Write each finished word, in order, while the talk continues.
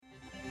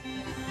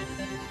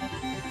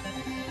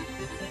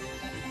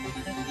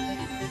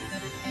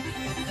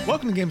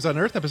Welcome to Games on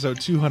Earth, episode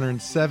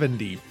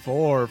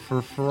 274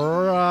 for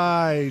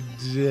Friday.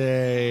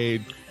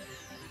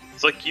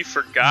 It's like you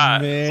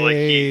forgot. May It's like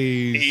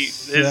he's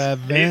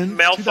 7th,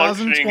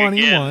 malfunctioning 2021.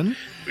 again.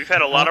 We've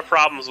had a lot of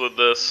problems with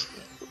this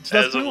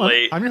as of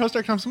late. I'm your host,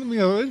 Derek Thompson, with me,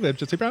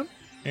 Jesse Brown,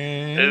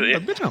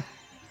 and Mitch Now.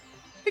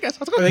 Hey guys,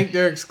 how's it I going? think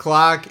Derek's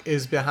clock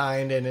is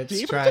behind and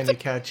it's trying to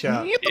catch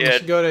up. Yeah. You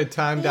should go to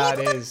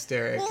time.is,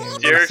 Derek,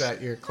 and Derek's-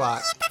 reset your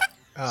clock.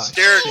 Oh,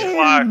 Derek's shit.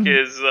 clock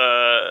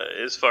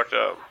is fucked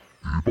up.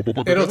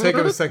 It'll take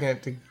him a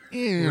second to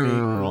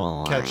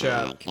catch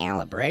up.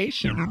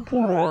 Calibration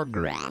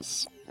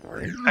progress.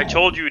 I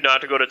told you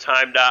not to go to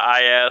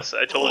time.is.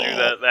 I told you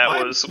that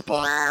was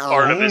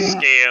part of his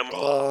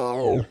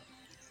scam.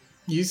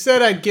 You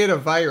said I'd get a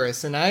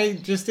virus, and I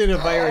just did a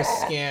virus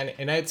scan,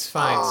 and it's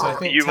fine. So I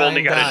think You've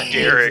only got a time.is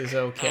Derek. is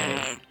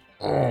okay.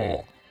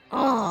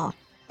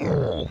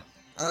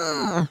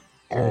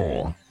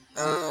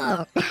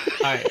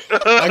 Alright,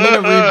 I'm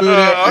gonna reboot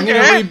it. I'm gonna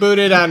reboot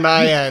it on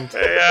my end.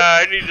 Yeah,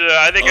 I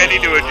think I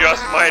need to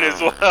adjust mine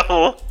as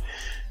well.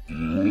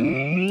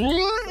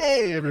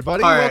 Hey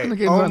everybody, All right, welcome to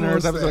Games on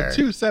Earth, almost episode there.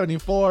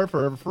 274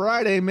 for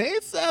Friday, May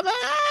 7th.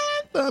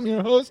 I'm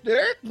your host,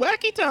 Derek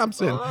Wacky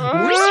Thompson.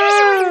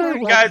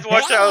 Guys,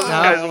 watch out! This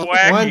guy's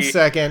wacky. 1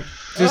 second.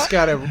 Just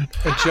gotta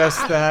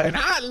adjust And that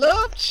I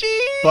love cheese.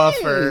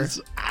 buffer.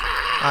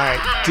 Alright,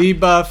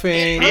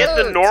 debuffing. Hit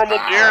the normal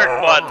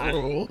Derek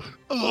button.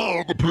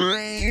 Oh, the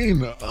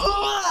pain.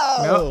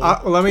 Oh.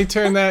 No, let me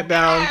turn that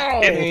down.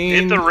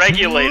 Hit the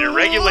regulator.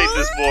 Regulate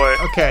this boy.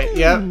 Okay,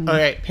 yep.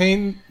 Alright,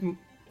 pain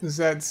is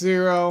at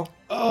 0.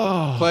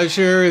 Oh.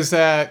 Pleasure is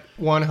at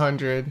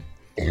 100.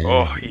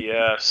 Oh,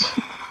 yes.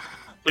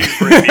 Please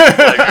bring me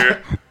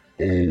pleasure.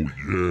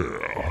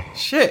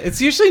 Shit, it's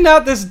usually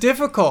not this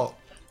difficult.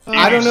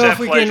 I don't know set if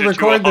we pleasure can to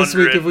record this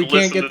week 100. if we can't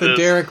Listen get to the this.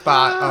 Derek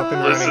bot up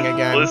and running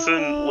again.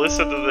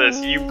 Listen to this.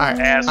 You Alright,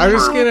 asked I'm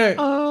just for... gonna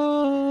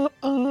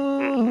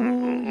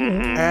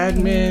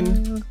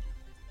admin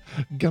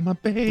Got my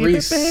baby,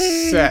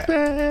 Reset.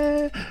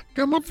 baby.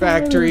 Got my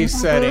Factory baby,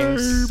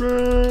 settings.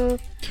 baby.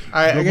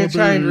 Alright, I'm gonna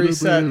try and Baby,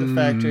 reset the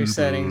factory baby.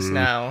 settings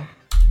now.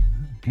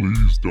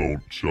 Please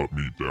don't shut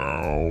me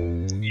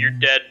down. You're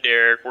dead,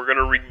 Derek. We're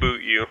gonna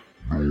reboot you.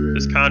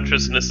 This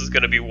consciousness is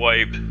gonna be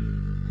wiped.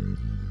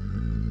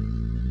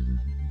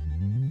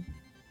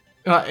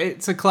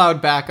 It's a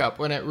cloud backup.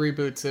 When it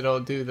reboots, it'll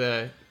do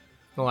the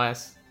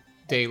last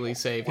daily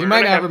save. You We're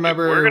might gonna not have to-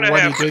 remember we're gonna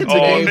what have he did to- oh,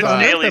 today. if it's but-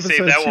 daily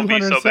save, that won't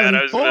be so bad.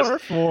 I was gonna- 274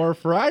 for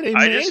Friday,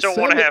 I May just don't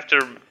want to 7th. have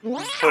to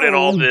put in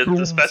all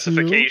the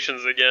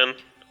specifications again.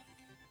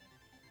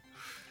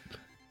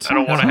 I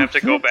don't want to have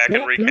to go back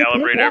and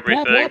recalibrate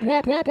everything.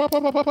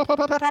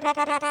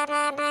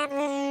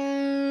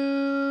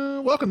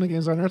 Welcome to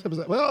Games on Earth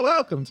episode. Well,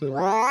 welcome to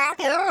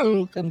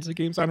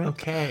Games on Earth.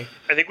 Okay.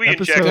 I think we Episode-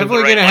 injected the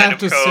Definitely right gonna line have of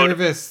to code.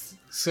 service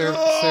this.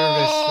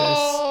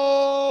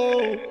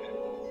 Oh!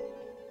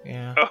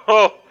 Yeah.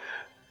 Oh,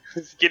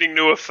 he's getting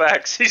new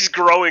effects. He's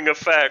growing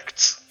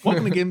effects.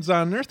 Welcome to Games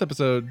on Earth,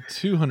 episode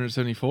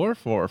 274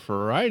 for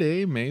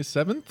Friday, May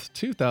 7th,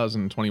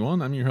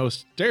 2021. I'm your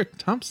host, Derek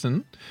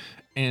Thompson,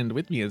 and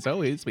with me, as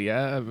always, we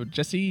have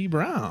Jesse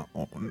Brown.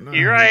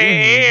 Here I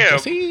am.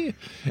 Jesse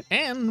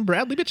and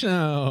Bradley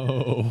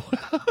Bitchno.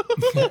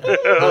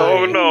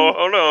 Oh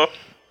no.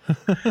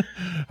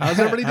 How's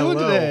everybody doing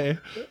Hello. today?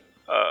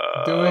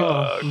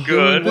 Doing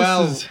Good.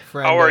 well, This is-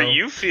 friendo. How are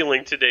you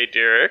feeling today,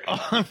 Derek?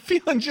 I'm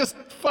feeling just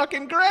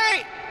fucking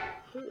great.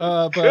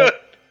 But Good.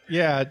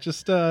 yeah,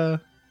 just you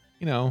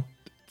know,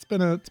 it's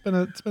been a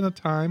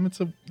time.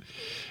 It's a,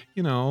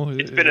 you know,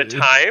 It's been a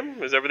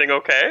time. Is everything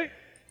okay?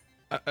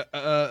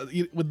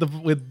 with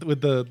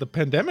the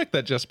pandemic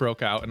that just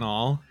broke out and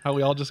all, how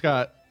we all just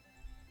got,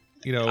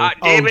 you know, Damn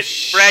Oh,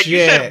 it, Brad! You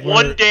said shit.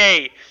 one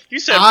day. You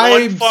said one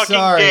I'm fucking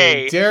sorry,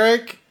 day.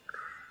 Derek.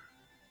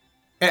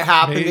 It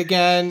happened May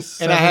again,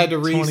 and I had to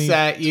 7th,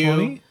 reset you.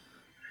 2020?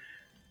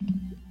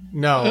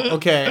 No,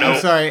 okay, I'm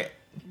sorry.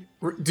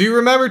 Do you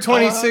remember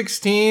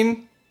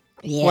 2016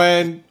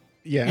 when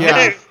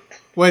Yeah.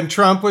 when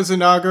Trump was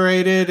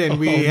inaugurated and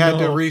we had to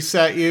no.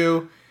 reset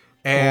you,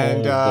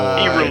 and Oh,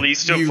 boy. He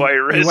released a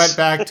virus. You went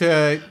back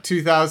to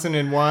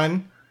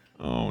 2001.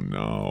 Oh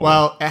no.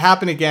 Well, it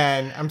happened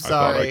again. I'm I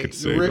thought sorry. I could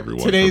save Re-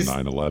 everyone today's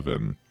from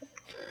 9/11.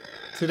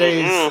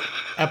 today's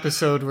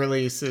episode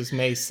release is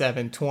May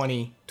 7,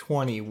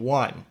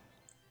 2021.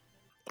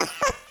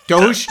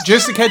 Doge,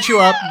 just to catch you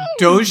up,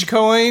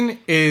 Dogecoin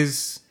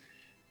is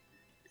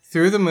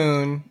through the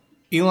moon.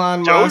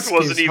 Elon Doge Musk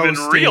wasn't is even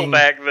hosting real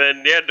back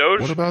then. Yeah,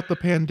 Doge. what about the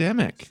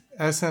pandemic?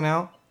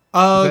 SNL.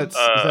 Is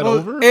that well,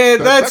 over?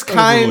 that's That goes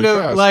kind really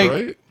of fast, like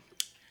right?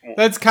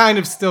 that's kind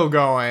of still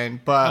going,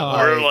 but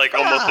We're like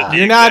almost at the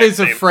you're not exact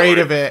as same afraid point.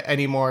 of it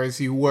anymore as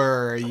you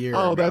were a year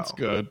ago. Oh, that's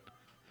good.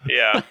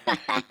 Yeah.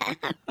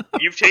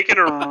 You've taken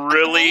a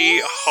really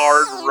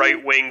hard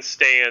right-wing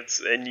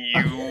stance, and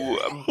you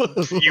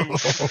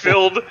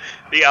filled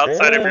the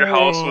outside of your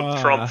house with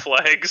Trump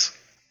flags.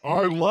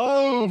 I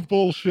love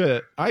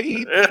bullshit. I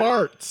eat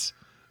farts.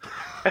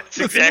 That's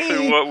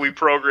exactly what we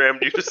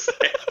programmed you to say.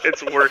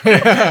 It's working.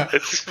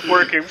 It's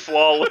working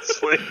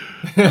flawlessly.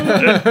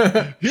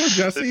 Here,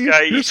 Jesse, This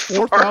guy here's eats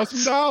farts.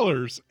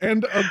 $4,000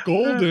 and a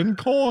golden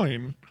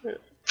coin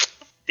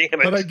Damn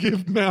that I it.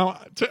 give now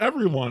to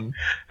everyone.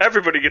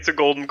 Everybody gets a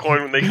golden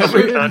coin when they come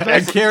in I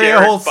contact with carry a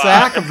Derek whole Bond.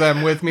 sack of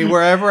them with me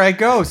wherever I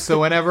go.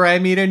 So whenever I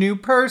meet a new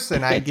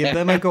person, I give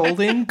them a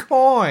golden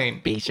coin.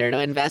 Be sure to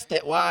invest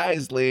it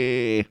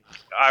wisely.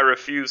 I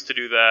refuse to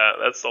do that.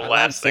 That's the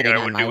last thing sitting I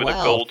on would my do with a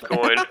wealth. gold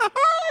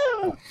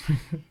coin.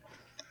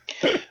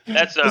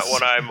 That's not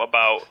what I'm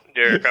about,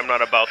 Derek. I'm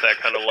not about that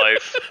kind of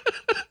life.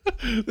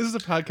 This is a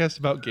podcast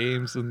about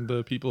games and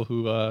the people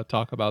who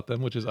talk about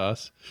them, which is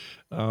us.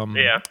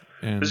 Yeah.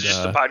 And This is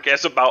just a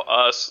podcast about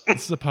us.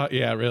 it's a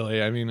yeah,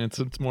 really. I mean, it's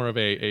more of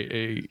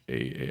a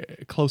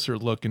closer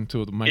look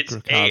into the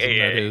microcosm AAA.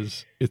 that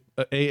is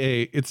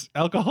AA. It's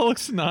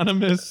Alcoholics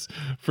Anonymous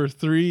for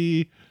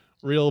 3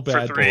 real For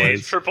bad 3,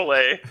 boys.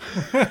 AAA.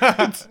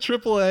 It's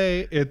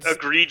AAA. It's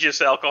Egregious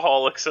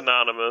Alcoholics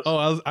Anonymous.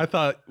 oh, I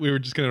thought we were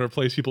just gonna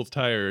replace people's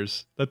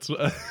tires. That's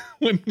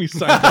when we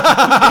signed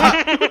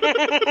up.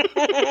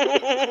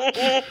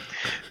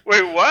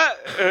 Wait, what?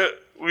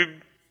 We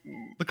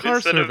The car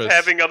instead service. of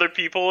having other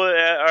people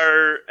at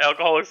our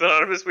Alcoholics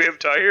Anonymous, we have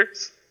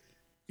tires.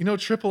 You know,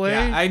 AAA.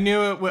 Yeah, I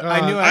knew it.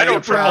 I knew I I had know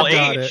a problem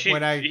about Triple H. it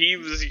when I. He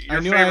was your I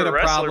knew I had favorite a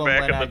wrestler problem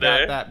back when in the I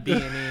day. got that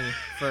B&E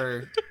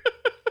for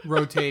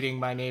rotating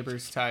my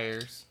neighbor's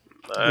tires.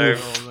 In the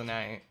I've- middle of the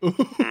night.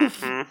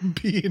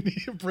 B&E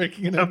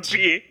breaking it A up.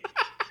 B.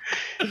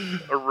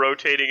 A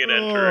rotating and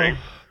entering.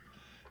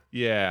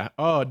 Yeah.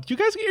 Oh, do you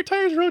guys get your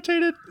tires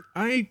rotated?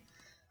 I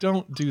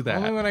don't do that.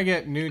 Only when I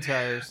get new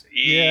tires.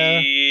 Yeah.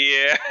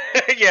 Yeah.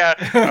 Yeah.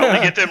 I only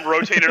get them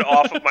rotated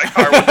off of my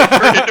car when they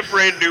turn into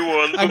brand new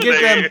ones. I when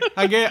get they- them.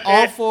 I get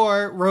all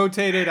 4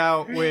 rotated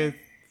out with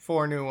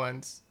 4 new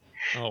ones.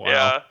 Oh wow.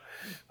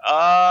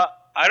 Yeah.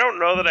 I don't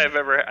know that I've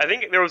ever. I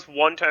think there was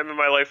one time in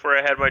my life where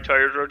I had my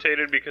tires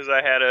rotated because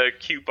I had a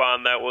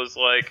coupon that was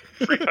like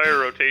free tire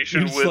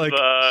rotation You're just with like,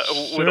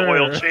 with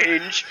oil sure.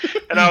 change,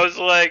 and I was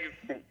like,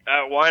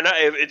 why not?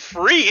 It's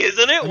free,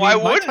 isn't it? I Why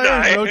mean, my wouldn't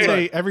tires I?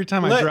 rotate every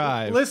time I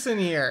drive. Listen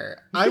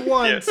here. I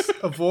once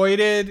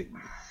avoided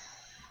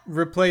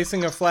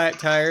replacing a flat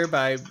tire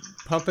by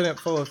pumping it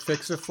full of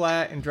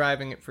Fix-A-Flat and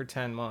driving it for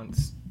 10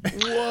 months.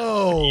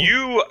 Whoa.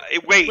 You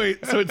wait.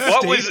 Wait, so it's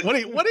what state-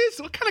 was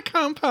what kind of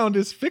compound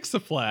is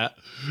Fix-A-Flat?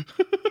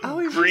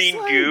 green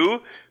goo?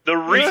 The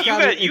It's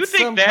gotta- you it's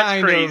think some that's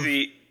kind of-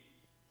 crazy?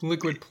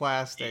 Liquid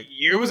plastic.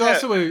 You it was had-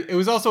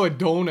 also a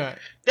donut.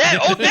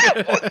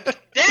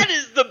 That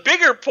is the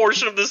bigger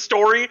portion of the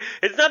story.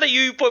 It's not that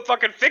you put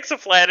fucking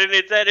Fix-A-Flat in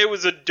it; that it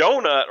was a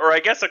donut, or I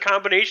guess a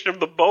combination of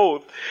the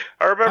both.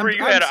 I remember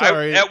I'm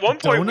sorry, at one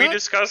point we donut?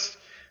 discussed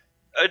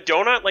a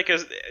donut, like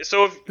if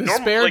The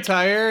spare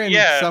tire in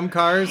yeah. some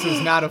cars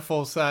is not a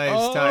full size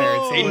Oh, tire.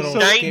 It's a In little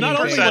 90% skinny not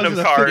only thing. of was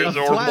it a cars Fix-A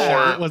or Flat,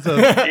 more. It was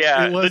a,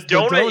 Yeah, it was the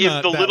donut is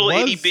the that little was-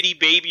 itty bitty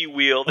baby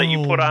wheel that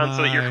you Oh put on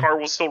so that your my. car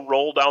will still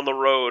roll down the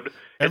road.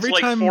 Every it's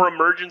like time- for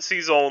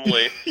emergencies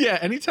only. Yeah,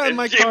 anytime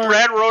my And car.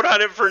 Brad rode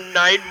on it for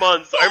 9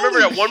 months. I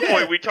remember Holy at one shit.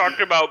 point we talked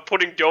about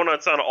putting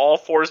donuts on all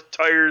 4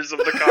 tires of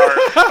the car.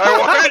 I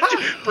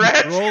wanted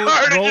Brad's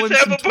car to rolling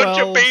just have a some bunch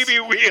of 12s. baby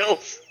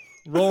wheels.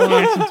 Rolling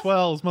on some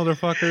 12s,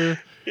 motherfucker.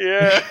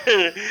 Yeah,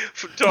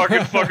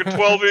 talking fucking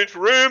 12-inch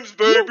rims,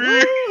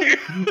 baby.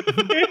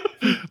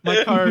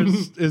 My car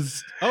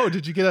is. Oh,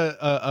 did you get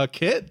a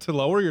kit to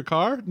lower your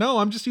car? No,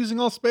 I'm just using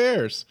all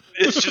spares.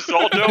 It's just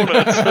all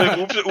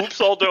donuts.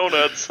 Oops, all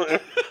donuts.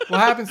 What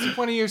happens if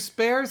one of your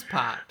spares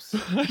pops?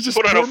 I just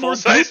Put on a pour more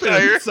full-size goop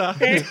tire.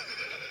 inside.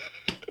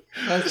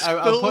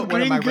 I'll fill put with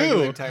one of my green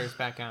regular goo. tires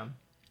back on.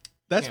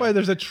 That's Yeah. why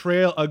there's a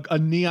trail, a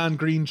neon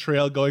green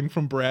trail going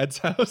from Brad's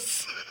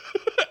house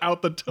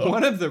out the toe.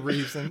 One of the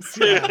reasons.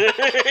 Yeah.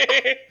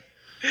 Where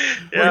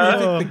Yeah.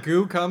 do you think the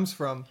goo comes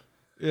from?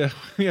 Yeah,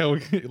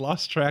 we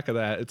lost track of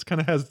that. It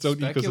kind of has its own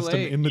ecosystem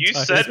Speculate. in the You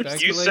tires. said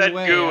Speculate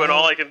away, goo, and I-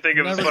 all I can think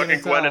of is never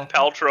fucking gonna Gwyneth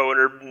Paltrow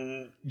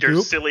and her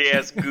Goop? silly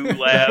ass goo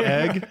lab.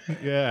 egg.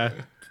 Yeah,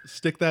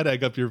 stick that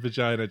egg up your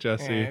vagina,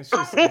 Jesse. Yeah, it's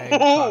just egg,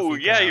 Oh,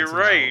 coffee yeah, grounds, you're and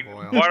right. olive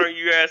oil. Why don't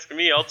you ask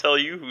me? I'll tell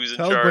you who's in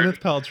Tell charge. Gwyneth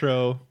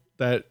Paltrow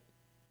that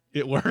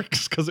it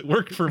works because it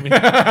worked for me.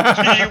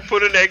 You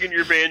put an egg in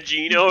your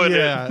Bangino, and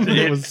Yeah, it,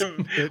 it was- it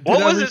did what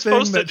was it everything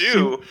supposed to that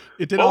do?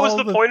 It did What all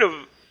was the point of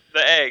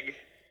the egg?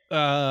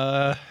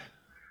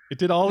 It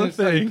did all the It's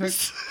like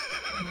things.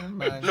 Never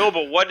mind. No,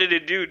 but what did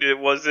it do?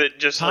 Was it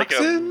just like a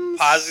Toxins?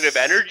 positive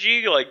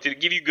energy? Like, did it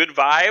give you good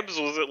vibes?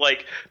 Was it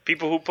like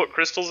people who put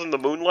crystals in the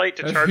moonlight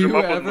to Have charge them you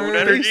up with ever- moon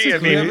energy? I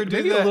Have you Basically, ever mean, did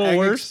maybe a the little egg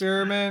worse.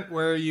 experiment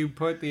where you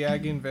put the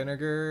egg in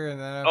vinegar and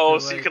then Oh,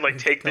 after, so you like, can, like, a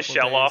take the couple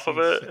shell days off of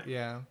you it? s-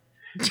 Yeah.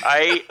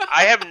 I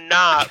have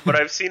not, but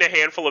I've seen a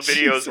handful of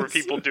videos where Jesus.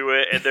 people do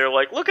it, and they're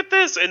like, "Look at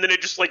this," and then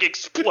it just like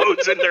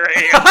explodes in their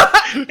hand.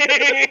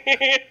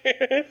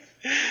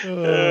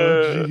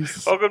 Oh,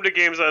 jeez. Welcome to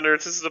Games on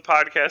Earth. This is a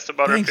podcast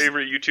about Thanks. our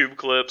favorite YouTube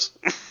clips.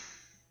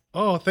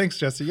 Oh, thanks,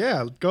 Jesse.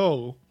 Yeah,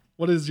 go.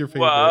 What is your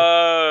favorite?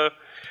 Well,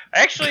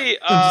 actually,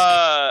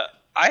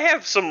 I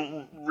have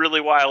some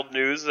really wild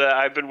news that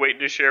I've been waiting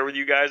to share with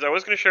you guys. I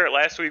was going to share it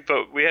last week,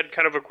 but we had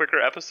kind of a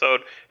quicker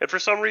episode, and for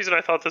some reason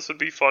I thought this would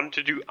be fun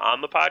to do on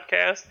the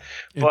podcast.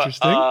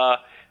 Interesting. But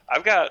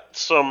I've got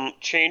some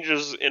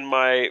changes in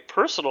my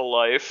personal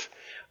life.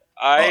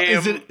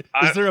 Is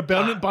there a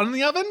bun in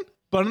the oven?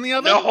 Bun in the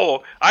oven?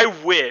 No, I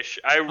wish.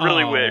 I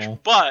really wish.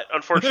 But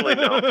unfortunately,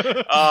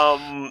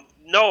 no.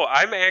 No,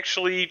 I'm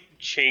actually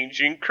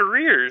changing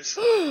careers.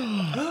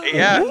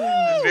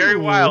 Yeah, very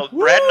wild.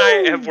 Brad and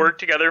I have worked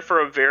together for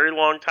a very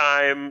long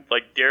time.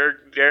 Like Derek,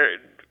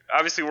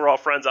 obviously we're all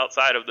friends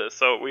outside of this,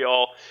 so we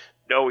all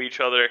know each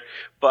other.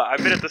 But I've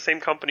been at the same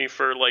company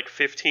for like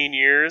 15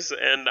 years,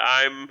 and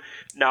I'm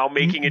now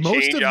making a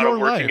change out of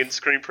working in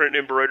screen print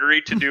and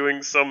embroidery to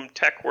doing some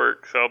tech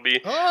work. So I'll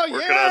be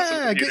working on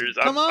some computers.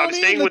 I'm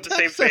staying with the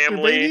same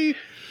family.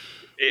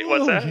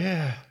 What's that?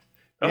 Yeah.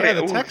 Okay,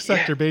 the tech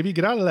sector, baby.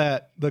 Get out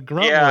of the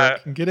grunt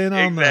work and get in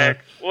on the.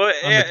 Well,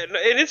 and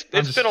it's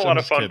been a lot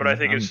of fun, but I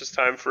think it's just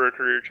time for a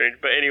career change.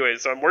 But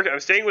anyways, so I'm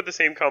staying with the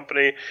same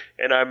company,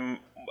 and I'm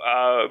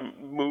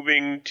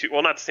moving to,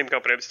 well, not the same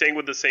company. I'm staying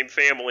with the same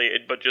family,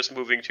 but just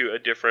moving to a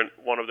different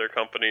one of their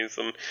companies,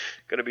 and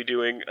going to be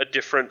doing a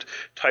different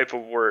type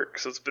of work.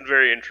 So it's been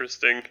very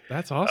interesting.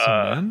 That's awesome,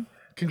 man!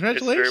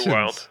 Congratulations. It's very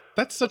wild.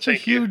 That's such a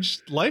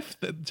huge life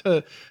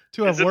to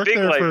have worked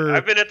there for.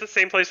 I've been at the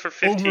same place for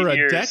 15 over a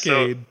years.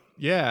 Decade. So,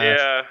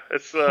 yeah,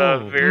 it's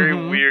very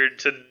weird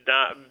to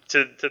not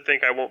to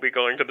think I won't be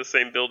going to the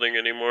same building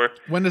anymore.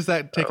 When does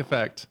that take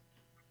effect?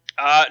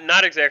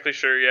 Not exactly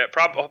sure yet.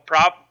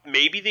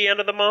 Maybe the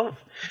end of the month.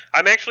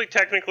 I'm actually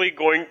technically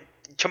going.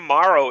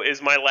 Tomorrow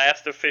is my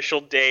last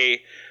official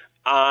day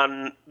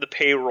on the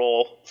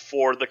payroll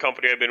for the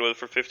company I've been with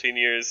for 15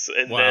 years,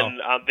 and then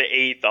on the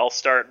 8th I'll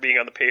start being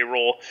on the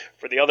payroll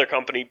for the other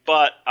company.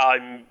 But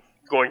I'm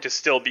going to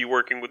still be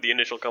working with the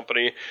initial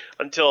company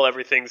until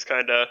everything's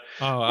kind of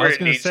where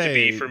it needs to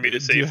be for me to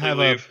safely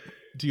leave.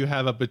 Do you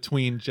have a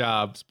between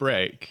jobs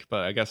break? But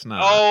I guess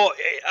not. Oh,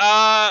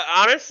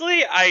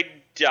 honestly, I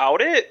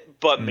doubt it,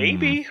 but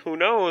maybe. Who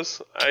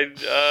knows?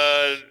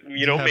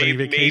 Any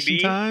vacation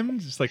time?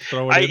 Just like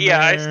throw it in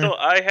there.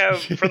 I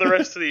have for the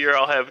rest of the year.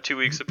 I'll have 2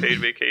 weeks of paid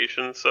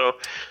vacation. So,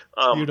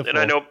 and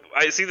I know.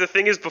 I see. The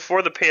thing is,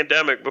 before the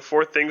pandemic,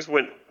 before things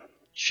went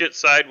shit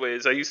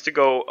sideways, I used to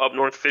go up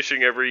north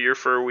fishing every year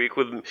for a week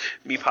with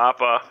me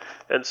papa,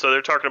 and so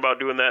they're talking about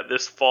doing that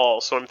this fall.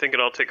 So I'm thinking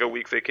I'll take a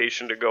week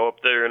vacation to go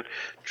up there and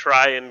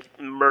try and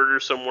murder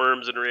some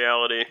worms in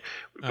reality.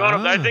 We've gone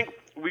up, I think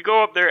we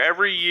go up there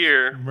every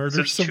year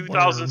since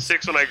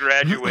 2006 when I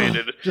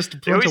graduated.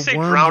 They always say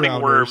drowning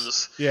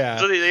worms. Yeah.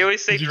 So they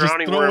always say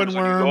drowning worms.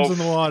 Throwing worms in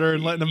the water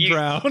and letting them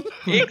drown.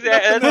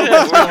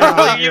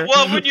 Exactly.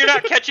 Well, when you're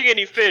not catching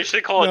any fish,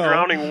 they call it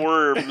drowning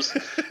worms.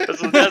 That's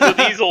what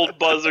these old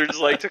buzzards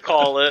like to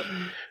call it.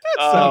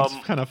 That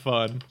sounds kind of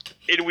fun.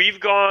 And we've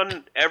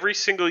gone every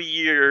single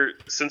year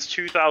since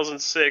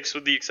 2006,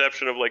 with the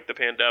exception of like the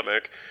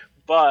pandemic.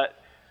 But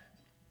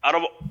out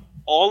of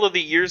all of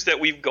the years that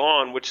we've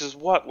gone, which is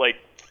like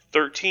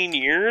 13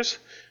 years,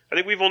 I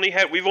think we've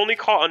only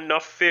caught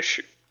enough fish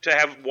to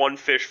have one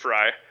fish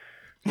fry.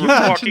 We're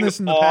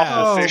fucking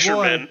awful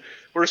fishermen.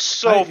 We're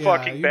so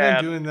fucking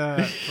bad. You've been doing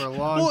that for a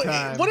long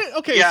time.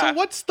 So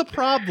what's the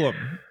problem?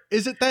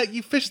 Is it that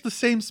you fish the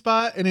same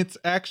spot and it's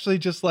actually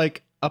just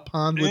like a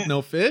pond with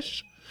no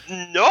fish?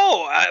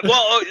 No,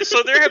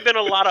 so there have been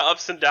a lot of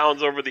ups and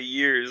downs over the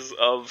years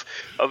of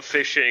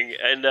fishing,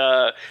 and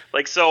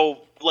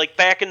like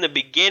back in the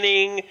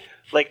beginning,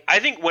 like I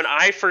think when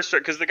I first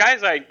started, because the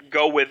guys I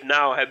go with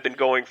now have been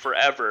going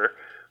forever,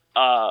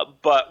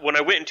 but when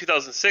I went in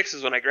 2006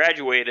 is when I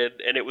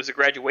graduated, and it was a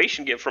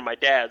graduation gift from my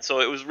dad,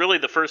 so it was really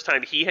the first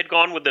time he had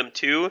gone with them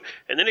too,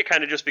 and then it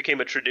kind of just became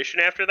a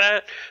tradition after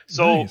that.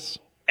 So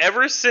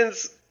ever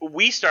since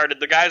we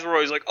started, the guys were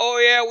always like, "Oh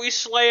yeah, we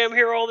slay them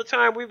here all the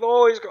time. We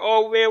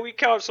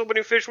caught so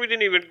many fish. We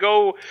didn't even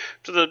go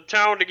to the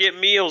town to get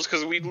meals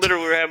because we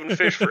literally were having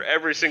fish for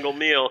every single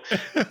meal."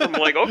 I'm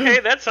like, "Okay,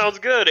 that sounds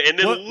good." And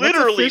then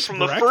literally from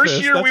the first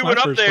year we went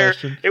up there,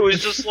 it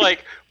was just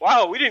like,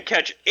 "Wow, we didn't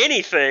catch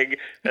anything."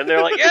 And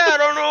they're like, "Yeah, I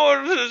don't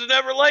know, it's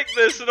never like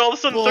this." And all of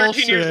a sudden,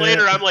 13 years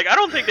later, I'm like, I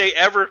don't think they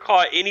ever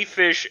caught any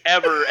fish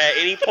ever at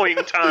any point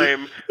in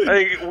time. I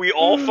think we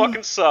all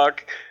fucking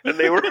suck. And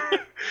they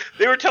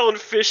were telling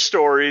fish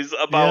stories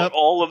about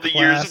all of the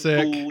years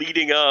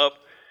leading up.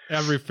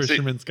 Every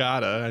fisherman's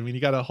gotta. I mean,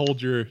 you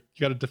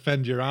gotta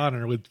defend your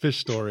honor with fish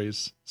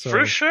stories. So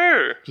for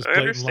sure, just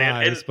blatant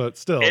lies, but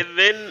still. And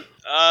then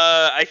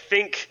I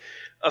think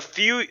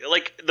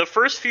the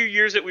first few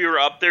years that we were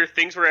up there,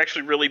 things were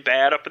actually really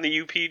bad up in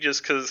the UP,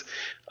 just because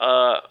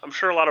I'm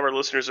sure a lot of our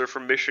listeners are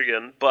from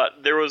Michigan,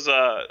 but there was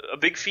a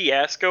big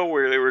fiasco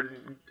where they were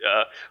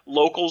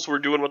locals were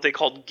doing what they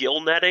called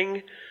gill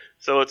netting.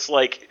 So it's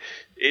like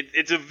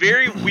it's a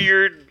very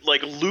weird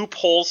like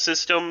loophole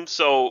system.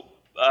 So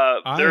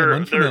I'm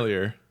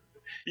unfamiliar.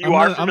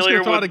 I'm just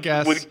gonna throw out a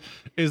guess.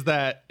 Is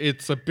that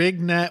it's a big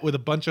net with a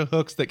bunch of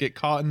hooks that get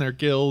caught in their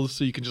gills,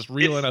 so you can just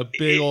reel in a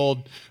big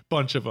old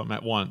bunch of them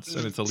at once,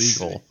 and it's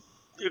illegal.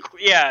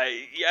 Yeah,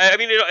 I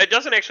mean, it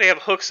doesn't actually have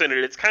hooks in it.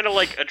 It's kind of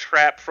like a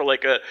trap for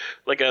like a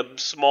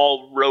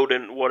small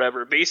rodent,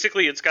 whatever.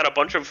 Basically, it's got a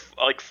bunch of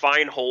like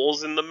fine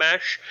holes in the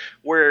mesh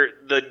where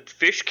the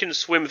fish can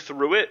swim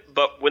through it,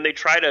 but when they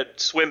try to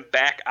swim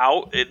back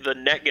out, the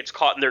net gets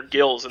caught in their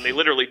gills, and they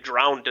literally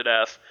drown to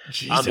death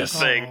on this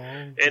thing.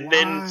 And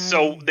then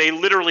so they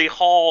literally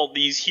haul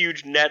these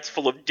huge nets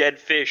full of dead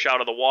fish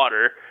out of the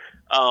water.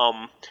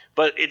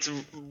 But it's a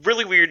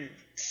really weird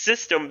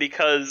system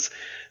because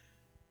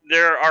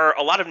there are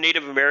a lot of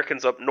Native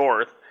Americans up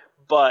north,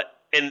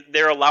 and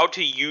they're allowed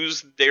to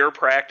use their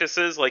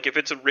practices. Like, if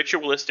it's a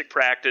ritualistic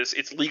practice,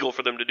 it's legal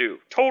for them to do.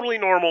 Totally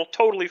normal,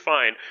 totally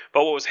fine.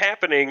 But what was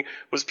happening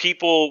was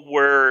people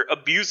were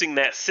abusing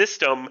that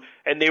system,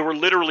 and they were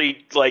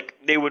literally, like,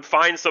 they would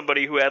find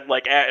somebody who had,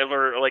 like,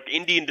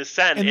 Indian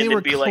descent, and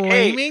they'd be like,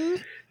 hey...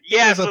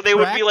 Yeah, so they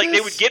would be like,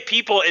 they would get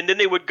people, and then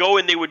they would go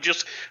and they would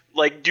just,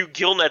 like, do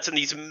gill nets in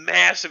these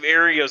massive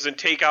areas and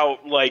take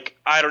out, like,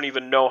 I don't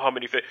even know how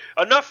many fish.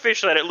 Enough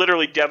fish that it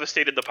literally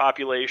devastated the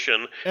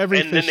population. And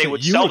then they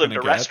would sell them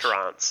to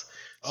restaurants.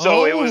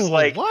 So it was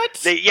like, what?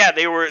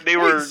 They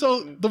were.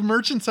 So the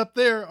merchants up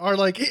there are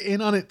like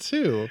in on it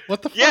too.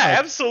 What the fuck? Yeah,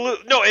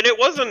 absolutely. No, and it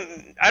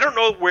wasn't. I don't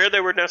know where they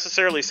were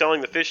necessarily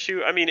selling the fish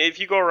to. I mean, if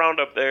you go around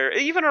up there,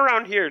 even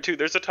around here too,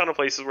 there's a ton of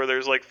places where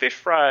there's like fish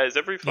fries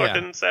every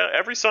fucking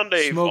every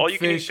Sunday. Smoked all you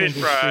can eat fish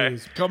fry.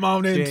 Come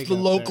on into the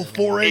local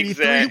 483.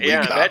 Exactly. We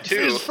Yeah, got that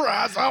too. fish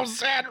fries on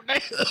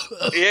Saturday.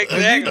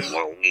 Exactly.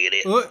 Won't get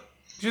it.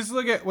 Just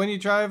look at when you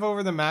drive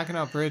over the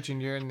Mackinac Bridge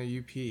and you're in the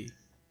UP.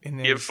 And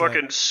you have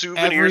fucking like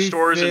souvenir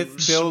stores and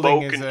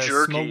smoke and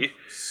jerky.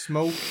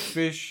 Smoked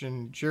fish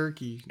and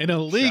jerky. An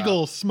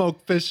illegal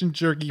smoked fish and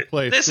jerky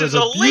place. This is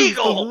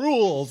illegal. The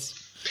rules.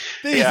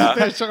 These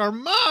fish are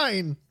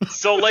mine.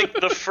 So, like,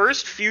 the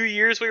first few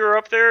years we were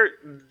up there,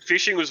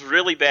 fishing was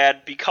really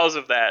bad because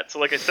of that. So,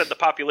 like I said, the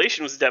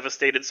population was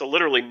devastated, so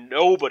literally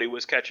nobody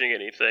was catching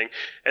anything.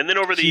 And then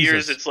over the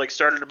years, it's, like,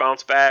 started to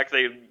bounce back.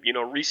 They,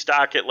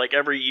 restock it, like,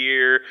 every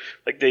year.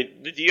 Like, the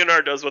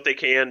DNR does what they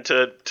can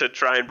to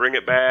try and bring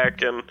it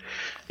back, and,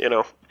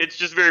 it's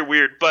just very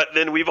weird. But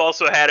then we've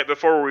also had it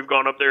before where we've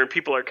gone up there and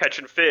people are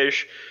catching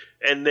fish,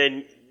 and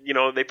then...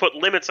 they put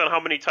limits on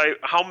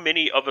how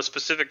many of a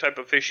specific type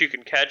of fish you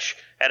can catch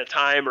at a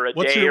time or a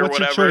day or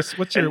whatever. Your choice?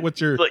 What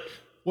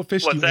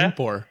fish do you aim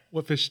for?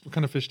 What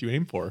kind of fish do you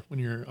aim for when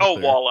you're up there?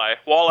 Walleye.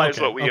 Walleye is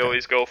what we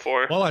always go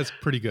for. Walleye's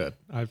pretty good.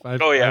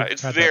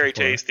 It's very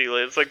tasty.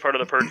 It's like part of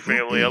the perch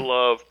family. I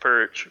love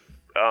perch.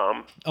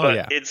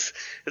 It's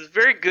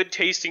very good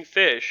tasting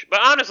fish. But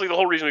honestly, the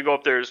whole reason we go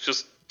up there is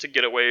just to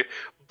get away.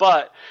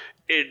 But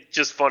it's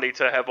just funny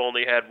to have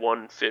only had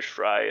one fish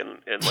fry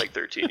in like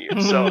 13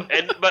 years. So,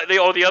 but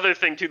the other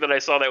thing too that I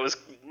saw that was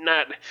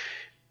not,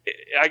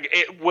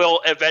 it will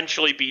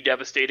eventually be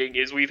devastating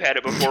is we've had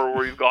it before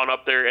where we've gone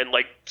up there and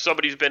like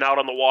somebody's been out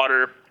on the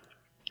water,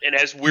 and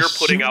as we're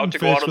putting out to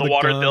go out on the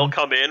water, they'll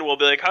come in. We'll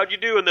be like, "How'd you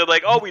do?" And they're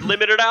like, "Oh, we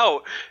limited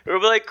out." And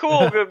we'll be like,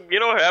 "Cool,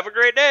 have a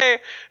great day."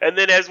 And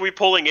then as we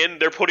pulling in,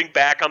 they're putting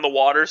back on the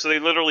water, so they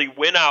literally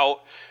went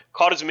out,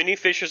 caught as many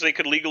fish as they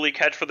could legally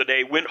catch for the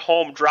day, went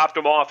home, dropped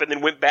them off, and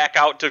then went back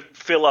out to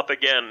fill up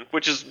again,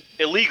 which is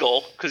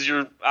illegal because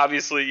you're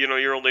obviously,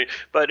 you're only.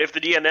 But if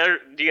the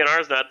DNR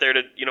is not there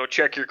to,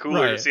 check your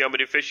cooler to see how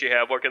many fish you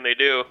have, what can they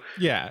do?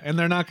 Yeah, and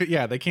they're not.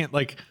 Yeah, they can't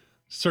like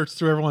search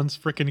through everyone's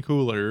freaking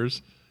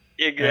coolers.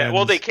 Yeah,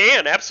 well, they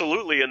can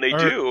absolutely, and they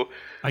do.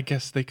 I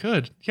guess they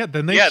could. Yeah,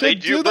 then they should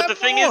do that. But the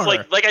thing is,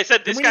 like I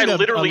said, this guy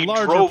literally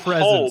drove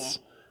home.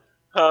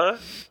 Huh?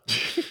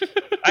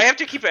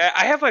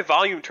 I have my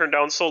volume turned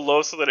down so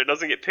low so that it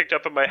doesn't get picked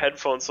up in my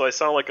headphones, so I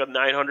sound like a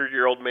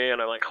 900-year-old man.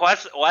 I'm like,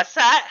 what's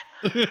that?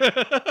 Turn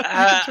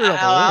up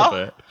a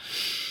little bit.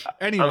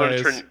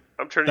 Anyways,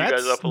 I'm turning you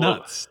guys up a little.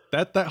 Nuts.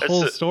 That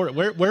whole story.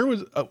 Where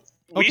was? Oh,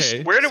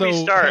 okay. Where did we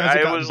start?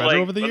 I was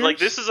like,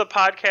 this is a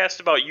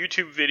podcast about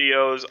YouTube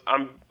videos.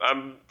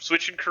 I'm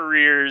switching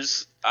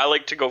careers. I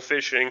like to go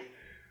fishing.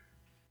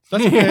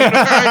 That's okay. All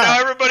right, now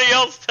everybody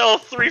else tell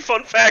 3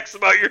 fun facts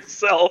about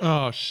yourself.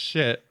 Oh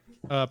shit,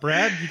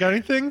 Brad, you got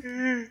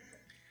anything?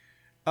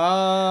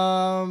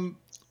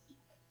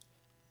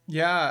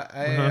 Yeah,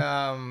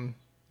 I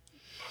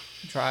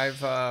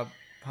drive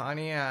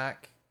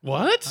Pontiac.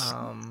 What?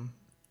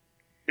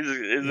 Is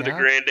it a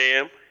Grand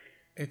Am?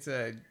 It's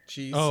a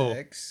G6.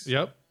 Oh,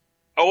 yep.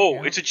 Oh,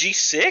 yeah. It's a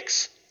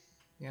G6?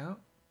 Yeah.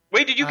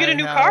 Wait, did you get a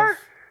new car?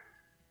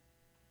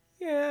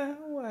 Yeah,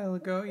 a while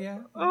ago, yeah.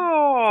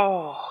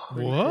 Oh. Whoa.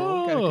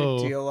 Cool. Got a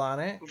good deal on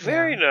it.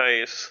 Very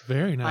nice.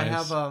 Very nice. I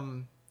have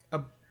a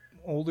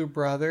older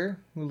brother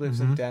who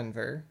lives in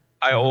Denver.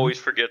 I always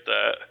forget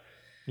that.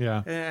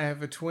 Yeah. And I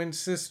have a twin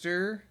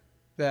sister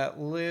that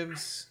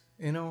lives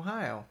in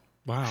Ohio.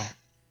 Wow.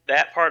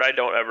 That part I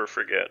don't ever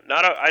forget.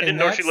 I didn't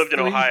know she lived in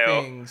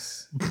Ohio.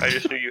 I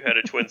just knew you had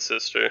a twin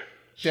sister.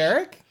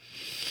 Derek?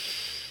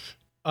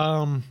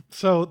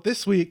 So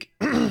this week,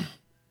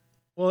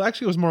 well,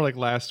 actually it was more like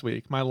last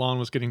week. My lawn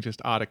was getting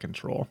just out of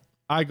control.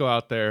 I go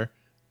out there.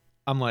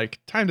 I'm like,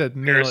 time to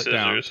nail it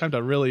down. Time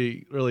to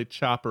really, really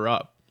chop her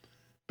up.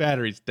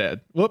 Battery's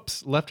dead.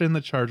 Whoops, left it in the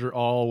charger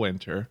all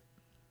winter.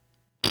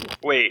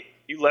 Wait,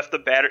 you left the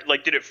battery?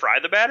 Like, did it fry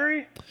the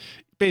battery?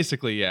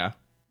 Basically, yeah.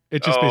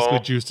 It just basically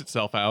juiced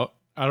itself out.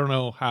 I don't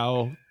know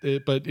how,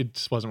 but it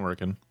just wasn't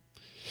working.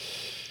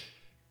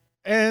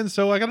 And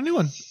so I got a new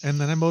one. And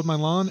then I mowed my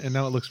lawn, and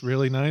now it looks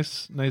really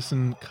nice. Nice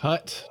and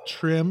cut,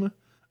 trim,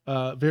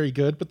 very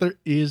good. But there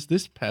is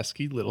this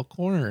pesky little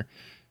corner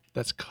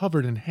that's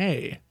covered in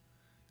hay.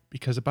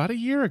 Because about a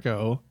year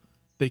ago,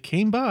 they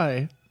came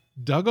by,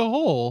 dug a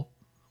hole,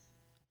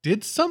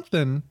 did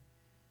something,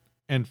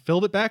 and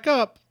filled it back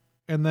up,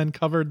 and then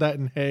covered that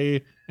in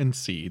hay and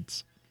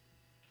seeds.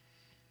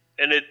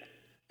 And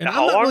I'm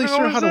not really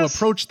sure how to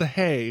approach the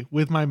hay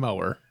with my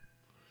mower.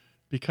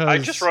 Because I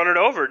just run it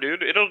over,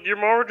 dude. Your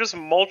mower just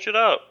mulch it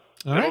up.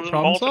 All right, It'll just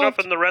problem mulch it up,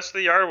 solved. and the rest of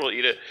the yard will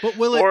eat it. But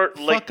will it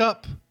fuck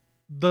up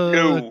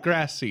the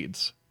grass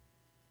seeds?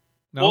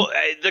 No? Well,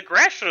 the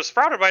grass should have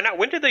sprouted by now.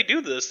 When did they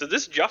do this? Did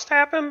this just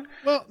happen?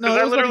 Well, no,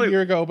 that was like a year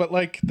ago. But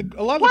like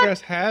a lot of the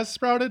grass has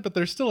sprouted, but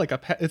there's still like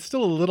it's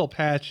still a little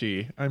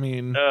patchy. I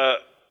mean,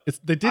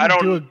 they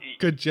didn't do a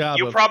good job.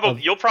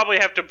 You'll probably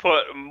have to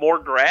put more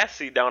grass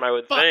seed down, I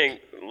would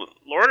think.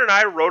 Lauren and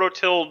I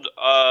rototilled,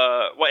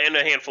 and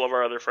a handful of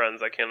our other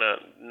friends. I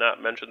cannot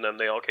not mention them.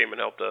 They all came and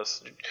helped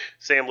us.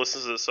 Sam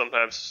listens to this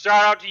sometimes.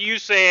 Shout out to you,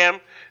 Sam,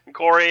 and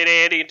Corey and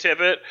Andy and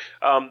Tippett.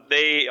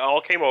 They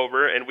all came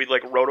over, and we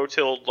like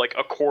rototilled like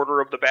a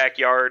quarter of the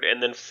backyard,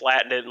 and then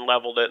flattened it and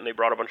leveled it, and they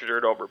brought a bunch of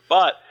dirt over.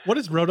 But what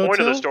is rototill? The point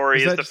of the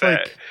story is the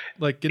fact,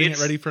 like getting it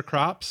ready for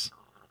crops.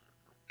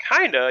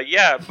 Kinda,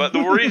 yeah, but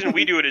the reason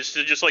we do it is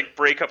to just like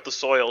break up the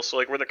soil. So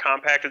like where the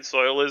compacted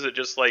soil is, it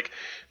just like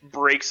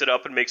breaks it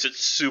up and makes it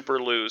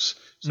super loose.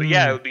 So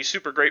yeah, it would be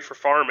super great for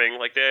farming.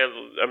 Like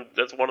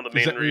that's one of the main reasons.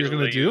 Is that what you're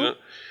gonna do?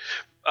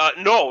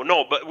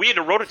 No, but we had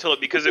to rototill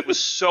it because it was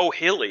so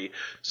hilly.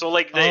 So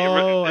like,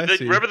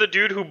 remember the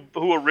dude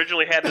who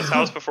originally had this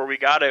house before we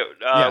got it?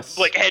 Yes.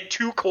 Like had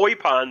 2 koi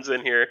ponds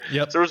in here.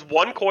 Yep. So there was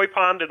one koi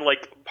pond in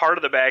like part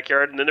of the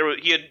backyard, and then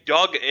he had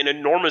dug an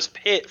enormous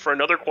pit for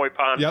another koi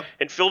pond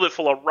and filled it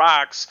full of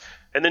rocks,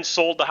 and then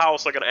sold the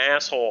house like an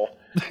asshole.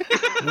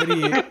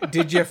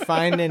 Did you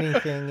find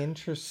anything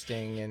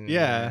interesting?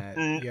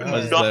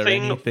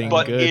 Nothing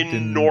but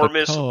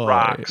enormous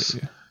rocks.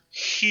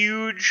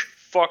 Huge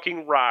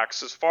fucking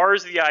rocks as far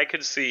as the eye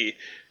could see.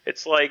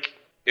 It's like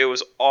it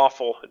was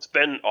awful. It's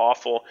been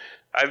awful.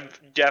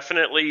 I've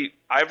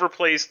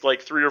replaced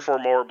like 3 or 4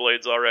 mower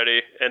blades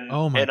already, and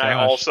I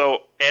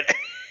also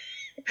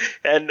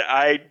and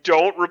I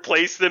don't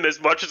replace them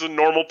as much as a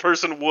normal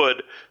person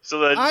would. So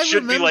that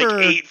should be like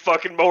 8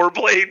 fucking mower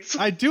blades.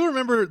 I do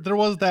remember there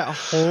was that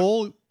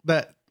hole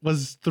that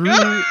was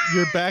through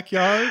your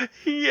backyard,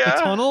 the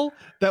tunnel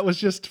that was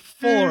just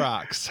full of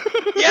rocks.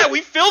 Yeah, we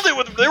filled it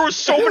with. There were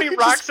so many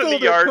rocks in the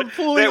yard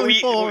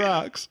completely full of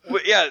rocks.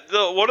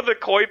 One of the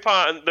koi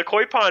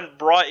pond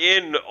brought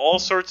in all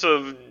sorts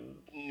of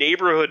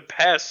neighborhood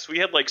pests. We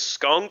had like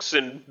skunks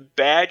and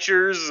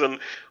badgers and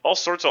all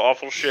sorts of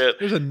awful shit.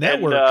 There's a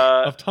network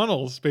of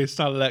tunnels based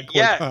out of that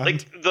koi pond.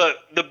 Like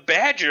the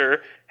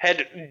badger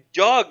had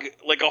dug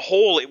like a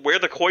hole where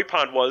the koi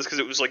pond was because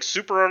it was like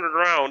super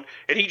underground,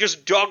 and he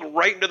just dug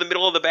right into the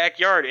middle of the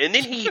backyard, and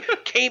then he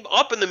came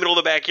up in the middle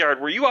of the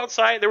backyard. Were you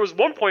outside? There was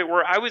one point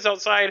where I was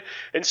outside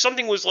and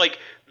something was like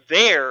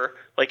there,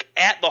 like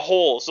at the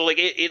hole. So like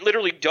it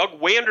literally dug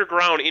way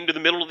underground into the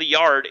middle of the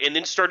yard and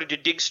then started to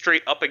dig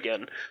straight up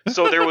again.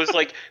 So there was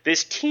like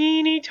this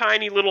teeny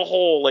tiny little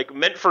hole like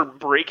meant for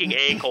breaking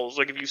ankles.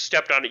 Like if you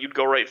stepped on it, you'd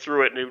go right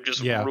through it and it would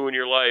just ruin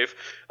your life.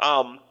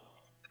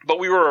 But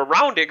we were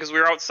around it because we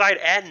were outside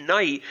at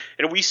night,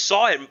 and we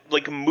saw it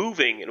like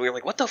moving, and we were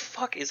like, "What the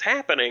fuck is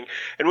happening?"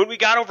 And when we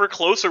got over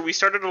closer, we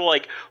started to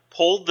like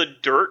pull the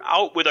dirt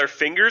out with our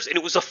fingers, and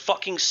it was a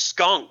fucking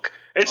skunk.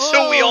 And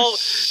so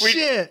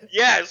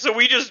so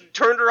we just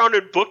turned around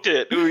and booked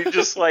it. We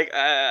just like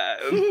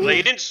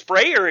they didn't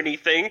spray or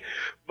anything,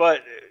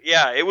 but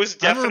yeah, it was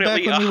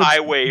definitely a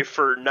highway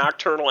for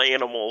nocturnal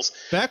animals.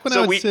 Back when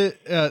I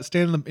would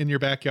stand in your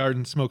backyard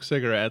and smoke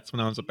cigarettes when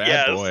I was a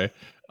bad boy.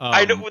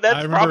 I know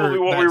that's probably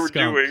what we were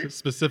doing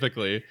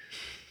specifically.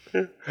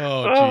 Oh,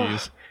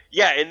 jeez.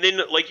 Yeah, and then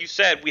like you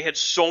said, we had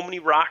so many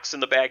rocks in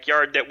the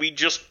backyard that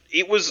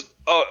it was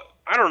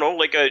I don't know,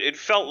 like it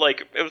felt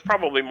like it was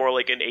probably more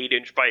like an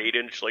 8-inch by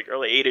 8-inch, like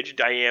early 8-inch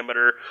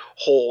diameter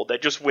hole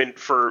that just went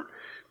for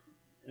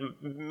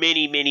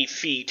many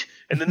feet,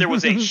 and then there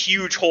was a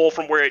huge hole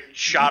from where it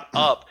shot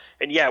up,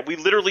 and yeah, we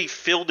literally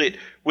filled it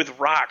with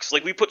rocks.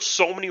 Like we put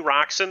so many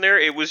rocks in there,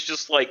 it was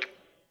just like,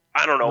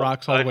 I don't know.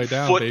 Rocks all the way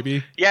down,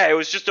 baby. Yeah, it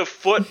was just a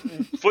foot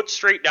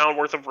straight down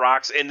worth of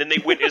rocks, and then they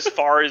went as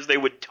far as they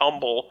would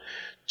tumble.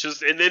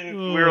 And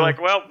then we were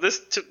like, well, this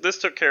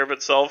took care of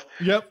itself.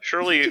 Yep.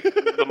 Surely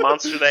the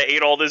monster that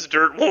ate all this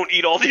dirt won't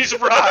eat all these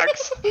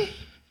rocks.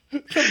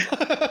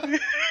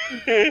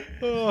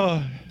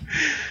 Oh,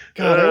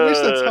 God, I wish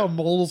that's how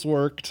moles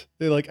worked.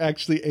 They like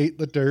actually ate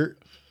the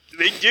dirt.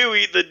 They do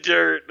eat the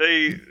dirt.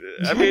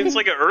 It's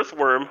like an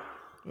earthworm.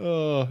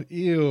 Oh,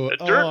 ew.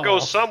 The dirt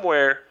goes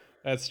somewhere.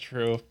 That's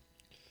true.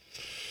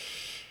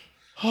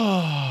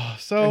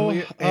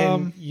 So,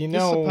 and you this is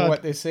know a pod-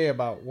 what they say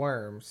about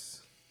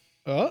worms.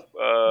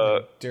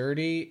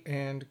 Dirty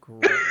and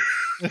gross.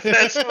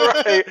 That's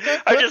right.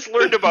 I just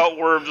learned about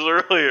worms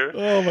earlier.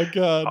 Oh my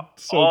god!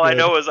 So All I good.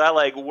 know is I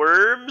like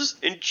worms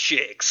and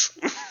chicks.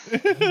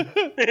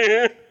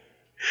 The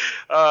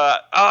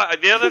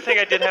other thing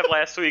I did have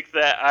last week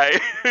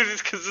that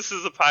because this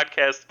is a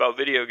podcast about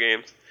video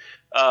games.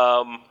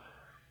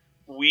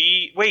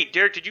 Wait,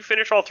 Derek, did you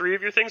finish all 3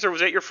 of your things, or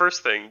was that your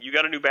first thing? You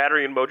got a new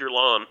battery and mowed your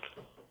lawn.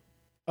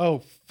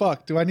 Oh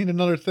fuck! Do I need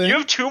another thing? You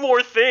have 2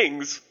 more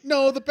things.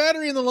 No, the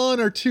battery and the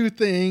lawn are 2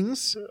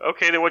 things.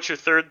 Okay, then what's your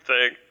third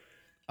thing?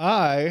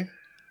 I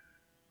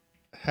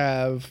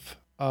have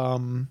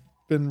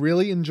been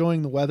really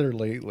enjoying the weather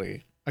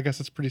lately. I guess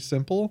it's pretty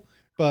simple,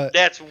 but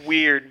That's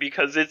weird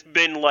because it's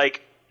been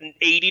like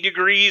 80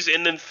 degrees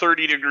and then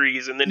 30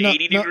 degrees and then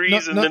 80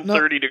 degrees and then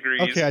 30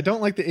 degrees. Okay, I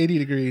don't like the 80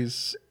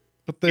 degrees,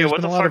 but there's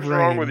what been the a lot fuck's of rain,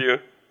 wrong with you?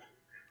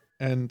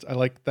 and I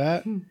like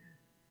that.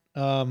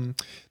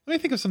 Let me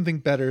think of something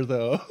better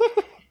though,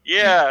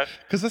 Yeah.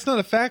 because that's not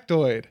a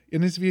factoid. It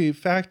needs to be a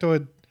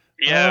factoid.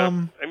 Yeah,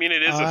 I mean,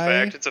 it is a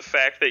fact. It's a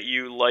fact that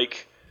you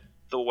like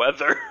the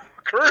weather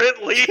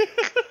currently.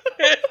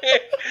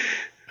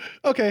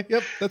 Okay,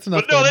 yep, that's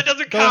enough. But no, then. that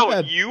doesn't Go count.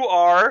 ahead. You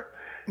are.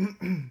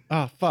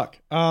 Fuck.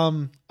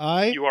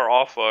 I You are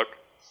all fuck.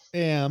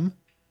 am.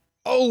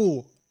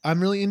 Oh,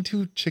 I'm really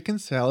into chicken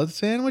salad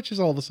sandwiches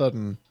all of a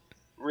sudden.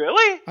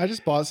 Really? I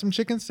just bought some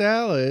chicken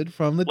salad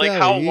from the Like, deli.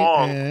 how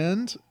long?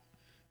 And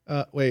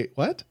wait,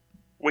 what?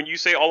 When you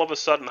say all of a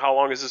sudden, how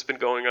long has this been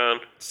going on?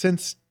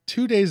 Since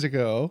 2 days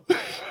ago.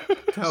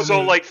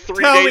 So like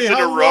 3 Tell days me, in a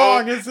how row.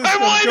 long has this been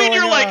I mean, going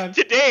you're on? like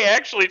today.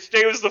 Actually,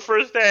 today was the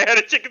first day I had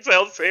a chicken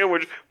salad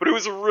sandwich, but it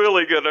was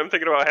really good. I'm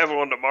thinking about having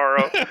one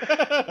tomorrow.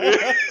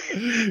 Yeah,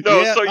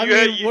 so I you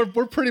mean, had.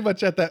 we're pretty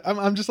much at that.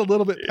 I'm just a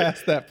little bit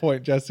past that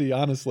point, Jesse,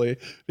 honestly,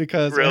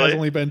 because it Really? has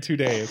only been 2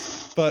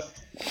 days. But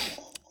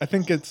I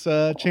think it's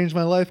changed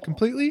my life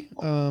completely.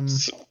 Are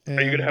you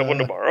gonna have one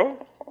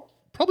tomorrow?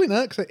 Probably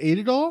not, because I ate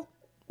it all.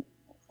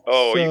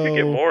 Oh, you could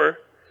get So- more.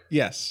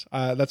 Yes,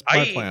 that's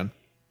my plan.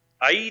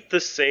 I eat the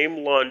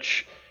same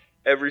lunch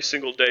every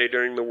single day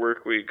during the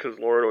work week because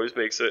Lauren always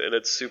makes it, and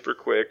it's super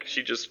quick.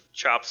 She just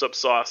chops up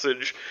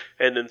sausage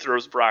and then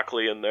throws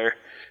broccoli in there,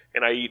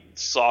 and I eat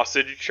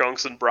sausage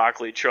chunks and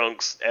broccoli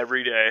chunks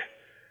every day,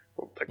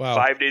 like Wow.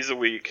 5 days a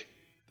week.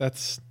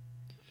 That's.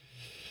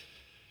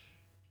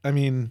 I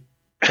mean,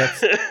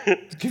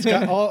 it's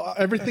got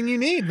everything you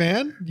need,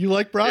 man. You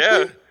like broccoli?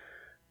 Yeah,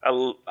 I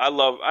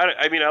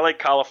mean, I like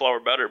cauliflower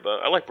better,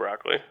 but I like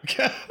broccoli.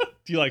 Do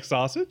you like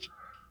sausage?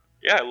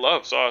 Yeah, I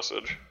love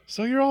sausage.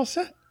 So you're all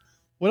set.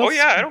 What Oh else?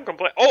 yeah, I don't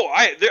complain. Oh,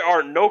 there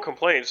are no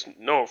complaints.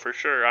 No, for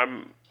sure.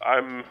 I'm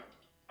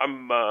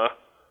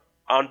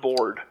on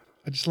board.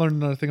 I just learned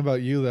another thing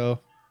about you, though.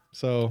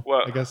 So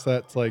What? I guess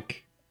that's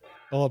like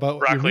all about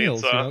Broccoli your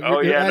and meals. sauce. You know? You're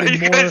Oh yeah,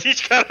 adding you guys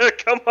each gotta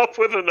come up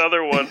with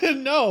another one.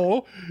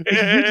 no,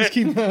 you just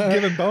keep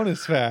giving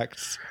bonus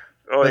facts.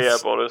 Oh That's-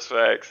 yeah, bonus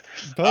facts.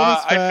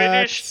 Bonus I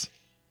facts.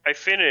 I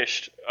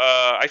finished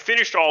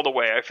all the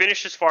way. I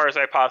finished as far as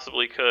I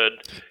possibly could.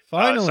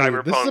 Finally,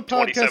 this is a Cyberpunk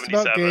podcast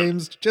about 2077.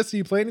 games. Jesse,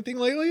 you play anything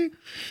lately?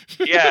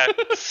 Yeah,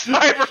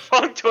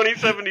 Cyberpunk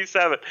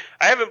 2077.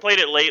 I haven't played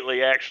it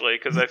lately, actually,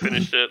 because I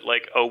finished it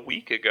like a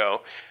week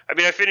ago. I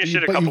mean, I finished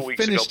it a But couple you weeks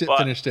ago,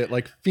 finished it.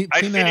 Like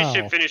I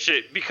finale. finished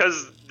it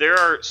because there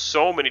are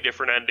so many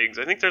different endings.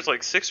 I think there's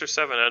like 6 or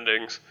 7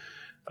 endings.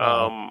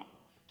 Wow.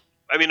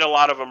 I mean, a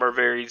lot of them are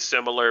very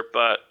similar,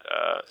 but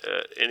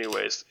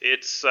anyways,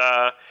 it's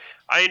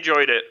I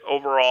enjoyed it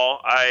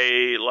overall.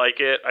 I like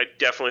it. I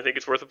definitely think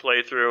it's worth a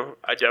playthrough.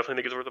 I definitely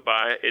think it's worth a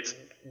buy. It's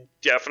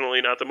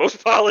definitely not the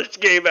most polished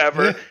game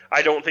ever.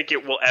 I don't think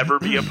it will ever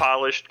be a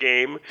polished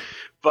game.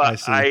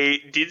 But I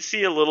did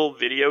see a little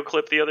video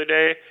clip the other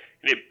day.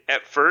 And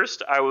at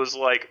first, I was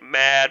like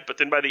mad, but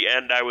then by the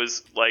end, I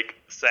was like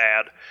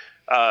sad.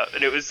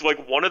 And it was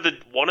like one of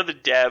the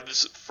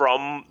devs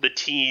from the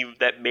team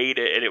that made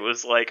it, and it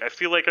was like, I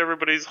feel like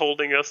everybody's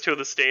holding us to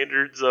the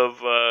standards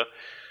of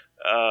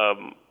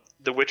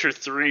The Witcher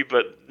 3,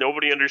 but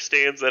nobody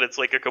understands that it's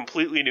like a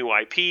completely new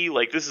IP.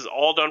 Like, this is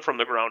all done from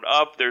the ground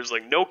up. There's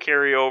like no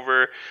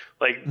carryover.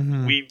 Like,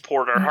 we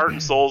poured our heart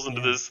and souls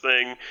into this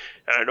thing, and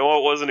I know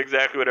it wasn't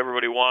exactly what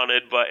everybody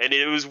wanted, and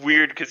it was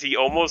weird because it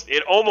almost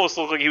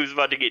looked like he was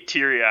about to get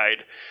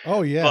teary-eyed.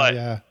 Oh yeah, but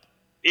yeah.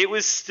 It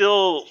was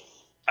still,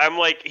 I'm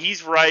like,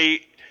 he's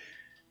right.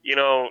 You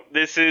know,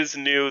 this is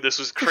new. This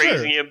was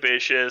crazy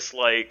ambitious.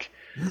 Like,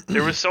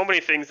 there was so many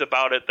things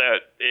about it that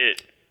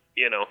it,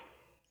 you know.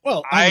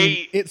 Well, I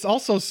mean, it's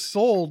also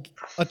sold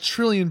 1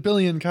 trillion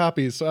billion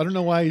copies, so I don't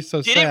know why he's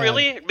so sad. Did it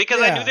really? Because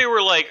I knew they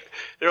were like,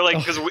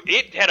 because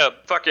it had a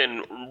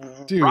fucking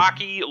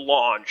rocky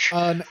launch.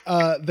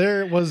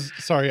 There was,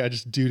 sorry, I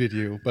just duded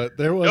you, but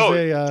there was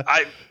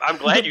I'm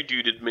glad you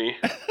duded me.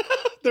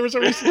 There was a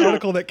recent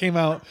article that came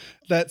out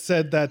that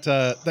said that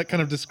that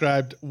kind of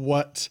described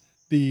what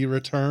the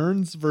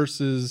returns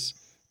versus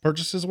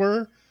purchases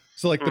were.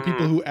 So like the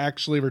people who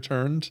actually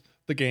returned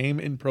the game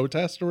in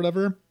protest or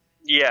whatever.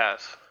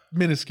 Yes.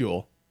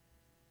 Minuscule.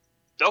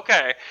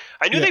 Okay.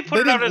 I knew Yeah, they put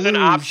it out didn't as an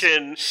lose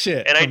option.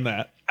 Shit and from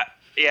that.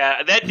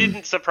 Yeah, that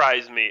didn't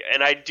surprise me,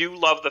 and I do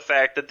love the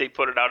fact that they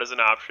put it out as an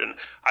option.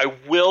 I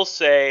will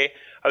say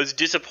I was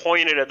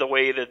disappointed at the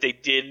way that they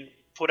did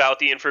put out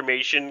the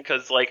information,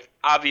 because, like,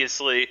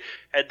 obviously,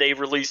 had they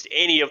released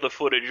any of the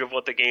footage of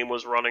what the game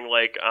was running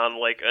like on,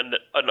 like,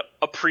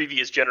 a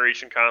previous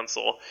generation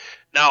console.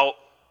 Now,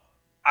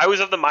 I was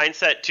of the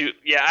mindset to,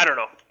 yeah, I don't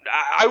know.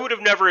 I would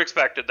have never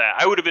expected that.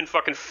 I would have been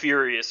fucking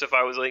furious if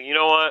I was like, you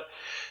know what?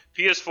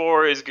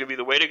 PS4 is going to be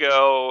the way to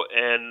go,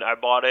 and I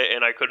bought it,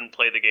 and I couldn't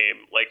play the game.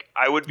 Like,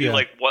 I would be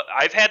like, what?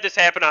 I've had this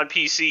happen on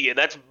PC, and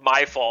that's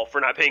my fault for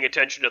not paying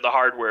attention to the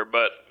hardware,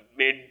 but, I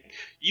mean,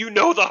 you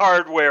know the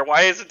hardware.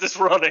 Why isn't this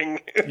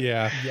running?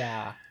 Yeah.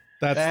 Yeah.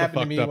 That's that the happened to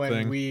fucked me up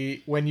when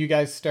thing. when you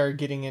guys started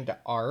getting into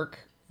Ark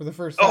for the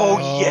first time.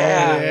 Oh,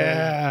 yeah.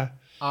 Yeah.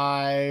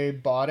 I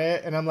bought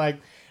it, and I'm like,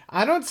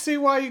 I don't see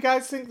why you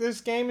guys think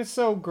this game is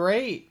so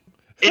great.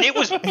 And it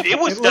was It not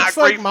looks great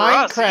like for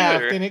us Minecraft,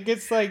 either. and it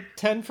gets like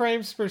 10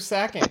 frames per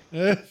second.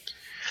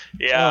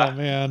 Yeah. Oh,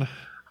 man.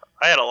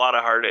 I had a lot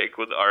of heartache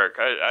with Ark.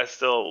 I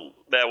still,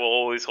 that will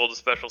always hold a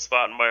special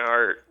spot in my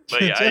heart.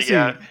 But yeah,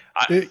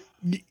 Jesse,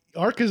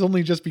 Ark is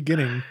only just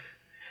beginning.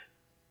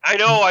 I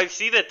know. I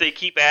see that they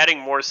keep adding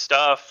more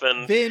stuff,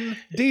 and Vin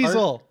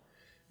Diesel.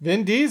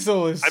 Vin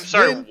Diesel is. I'm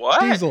sorry, Vin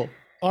what? Diesel.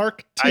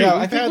 Ark 2. Yeah,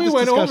 We've I think had we this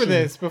went over discussion.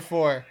 this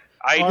before.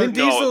 I Ark Vin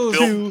Diesel is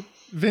Phil, 2.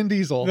 Vin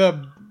Diesel.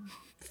 The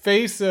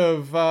face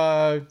of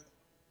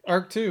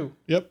Ark 2.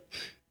 Yep.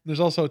 There's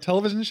also a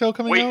television show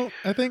coming Wait, out,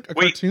 I think. A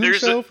wait, cartoon there's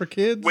show a- for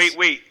kids.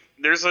 Wait.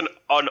 There's an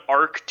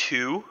Ark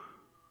 2?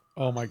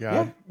 Oh, my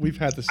God. Yeah. We've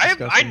had this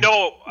discussion. I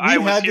know. I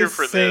We was had here this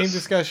for same this.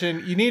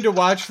 discussion. You need to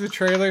watch the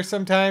trailer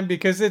sometime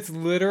because it's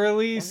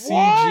literally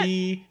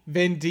CG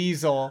Vin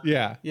Diesel.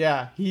 Yeah.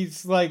 Yeah,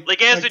 he's like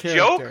Like, as a character.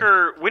 joke,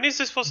 or when is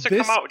this supposed to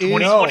This come out? is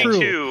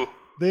 2022.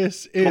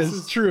 This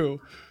is true.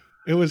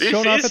 It was This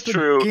shown off is at the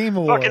true. Game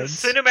Fucking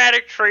Awards.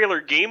 cinematic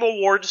trailer, Game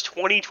Awards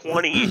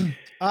 2020.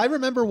 I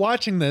remember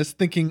watching this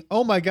thinking,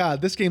 oh my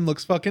God, this game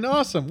looks fucking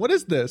awesome. What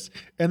is this?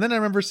 And then I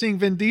remember seeing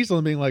Vin Diesel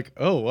and being like,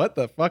 oh, what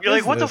the fuck You're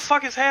is like, what the this?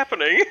 fuck is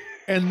happening?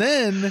 And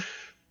then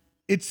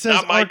it says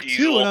Not my Arc 2,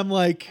 Diesel. and I'm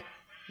like,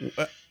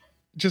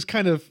 just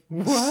kind of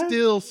What?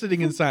 still sitting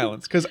in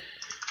silence because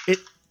it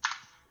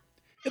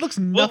looks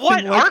Well, nothing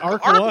what? like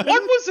Ark Arc 1 1.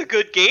 was a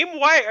good game.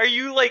 Why are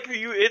you like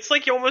you? It's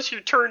like you almost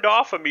you're turned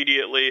off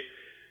immediately.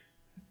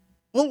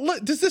 Well,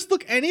 look, does this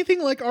look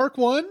anything like Arc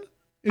 1?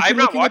 If I'm you're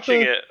not looking at watching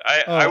the- it.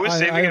 I was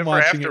saving I it am for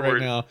watching afterward. it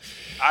right now.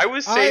 I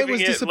was I saving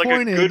was it like a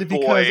disappointed good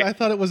because boy. I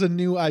thought it was a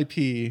new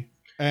IP,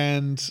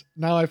 and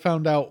now I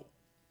found out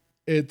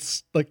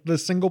it's like the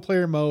single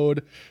player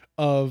mode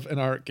of an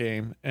art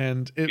game,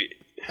 and it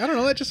I don't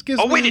know, that just gives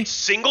Oh me wait, it's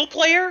single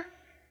player?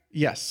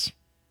 yes.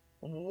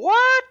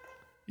 What?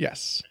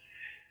 Yes.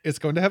 It's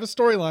going to have a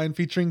storyline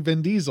featuring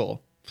Vin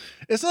Diesel.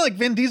 It's not like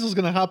Vin Diesel's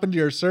going to hop into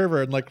your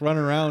server and like run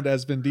around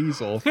as Vin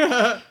Diesel.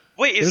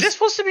 Wait, is this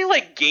supposed to be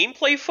like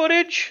gameplay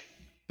footage?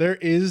 There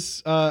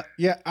is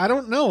yeah, I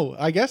don't know.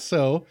 I guess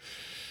so.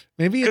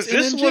 Maybe it's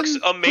Because this in-engine? looks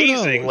Who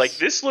amazing. knows? Like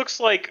this looks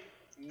like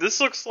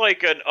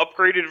an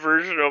upgraded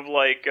version of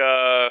like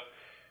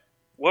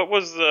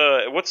what's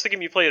the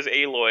game you play as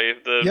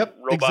Aloy, the Yep,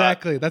 robot?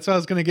 exactly. That's what I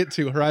was going to get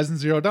to. Horizon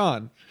Zero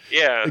Dawn.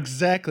 Yeah.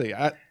 Exactly.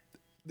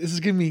 This is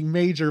giving me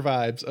major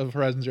vibes of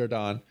Horizon Zero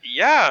Dawn.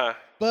 Yeah.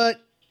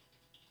 But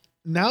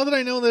now that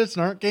I know that it's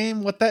an art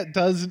game, what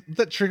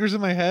that triggers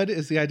in my head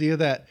is the idea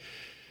that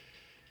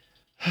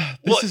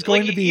this is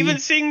going like, to be even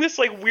seeing this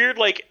like weird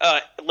like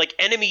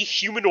enemy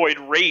humanoid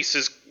race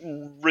is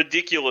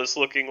ridiculous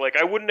looking. Like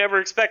I would never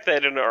expect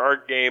that in an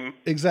art game.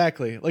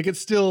 exactly like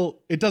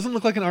it doesn't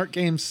look like an art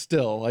game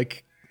still.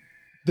 Like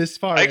this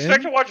far, I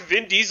expect in, to watch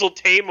Vin Diesel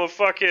tame a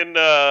fucking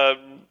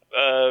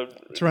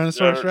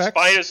Tyrannosaurus Rex.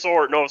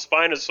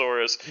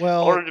 Spinosaurus.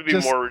 Well, I wanted it to be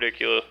just- more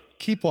ridiculous.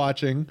 Keep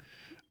watching,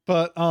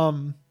 but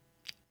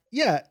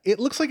yeah, it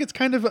looks like it's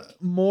kind of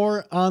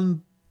more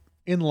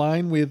in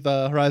line with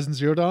Horizon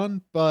Zero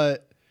Dawn,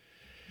 but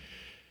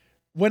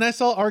when I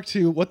saw Arc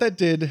 2, what that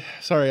did,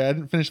 sorry, I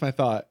didn't finish my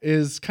thought,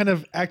 is kind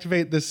of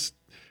activate this.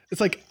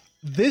 It's like,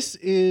 this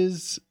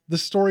is the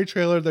story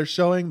trailer they're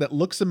showing that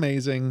looks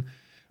amazing,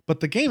 but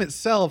the game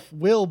itself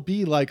will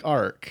be like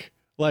Arc.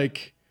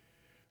 Like,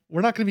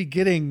 we're not going to be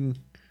getting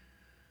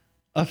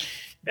a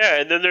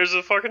Yeah, and then there's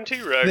a fucking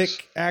T-Rex.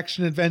 thick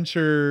action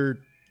adventure,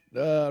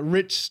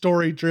 rich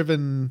story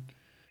driven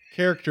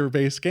character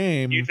based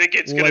game. You think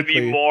it's going to be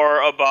likely.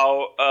 more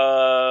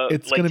about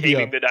It's like going to be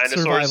taming a the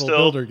dinosaurs survival still?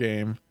 builder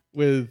game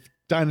with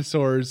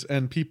dinosaurs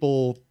and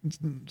people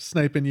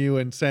sniping you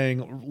and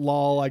saying,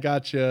 lol, I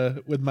got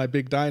you with my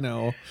big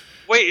dino.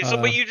 Wait,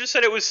 but you just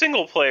said it was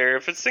single player.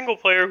 If it's single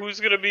player, who's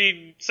going to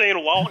be saying,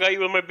 "Lol, I got you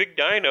with my big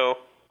dino"?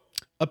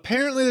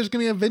 Apparently there's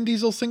going to be a Vin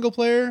Diesel single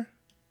player.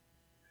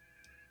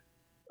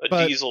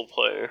 But- Diesel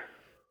player.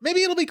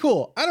 Maybe it'll be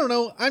cool. I don't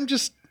know. I'm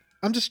just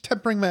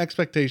tempering my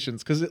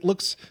expectations because it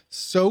looks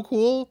so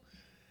cool.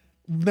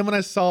 Then when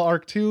I saw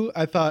Arc 2,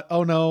 I thought,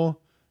 oh no,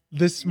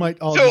 this might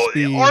all So just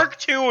be. Arc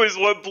 2 is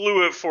what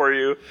blew it for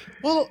you.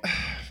 Well,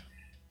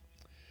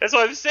 That's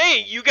what I'm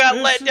saying. You got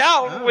This let is-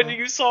 down when oh.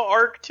 you saw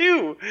Arc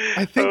 2.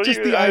 I think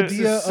just the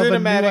idea of a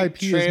new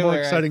IP is more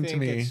exciting to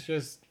me. It's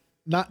just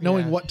Not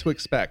knowing yeah. what to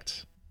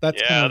expect.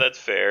 That's Yeah, kind of, that's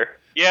fair.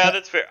 Yeah,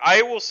 that's fair.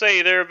 I will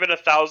say there have been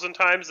 1,000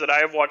 times that I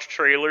have watched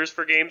trailers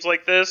for games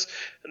like this,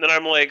 and then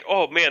I'm like,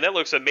 oh man, that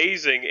looks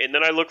amazing. And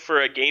then I look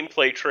for a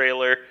gameplay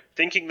trailer,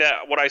 thinking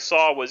that what I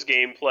saw was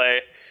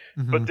gameplay,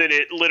 but then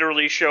it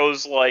literally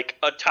shows like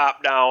a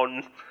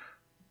top-down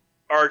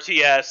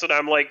RTS, and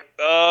I'm like,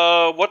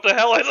 what the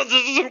hell? I thought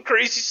this was some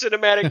crazy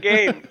cinematic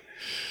game.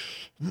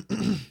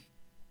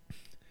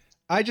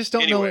 I just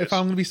don't know Anyways. if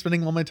I'm going to be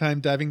spending all my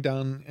time diving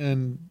down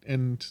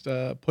and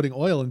putting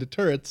oil into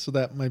turrets so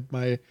that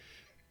my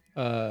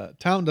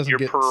town doesn't Your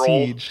get pearl.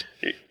 sieged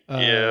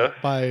Yeah.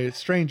 by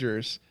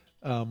strangers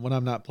when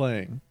I'm not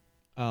playing.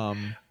 I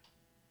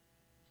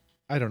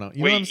don't know. You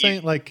know Wait, what I'm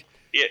saying? Like,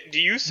 Yeah,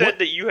 you said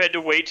that you had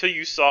to wait till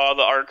you saw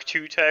the Arc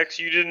 2 text.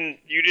 You didn't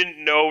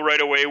know right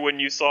away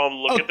when you saw him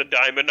look Oh. at the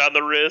diamond on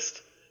the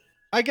wrist.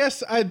 I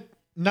guess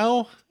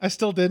no, I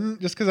still didn't,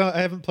 just because I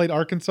haven't played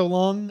Ark in so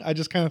long. I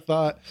just kind of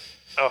thought,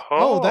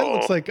 oh, that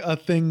looks like a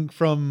thing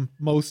from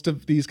most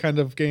of these kind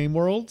of game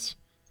worlds.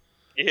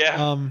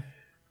 Yeah.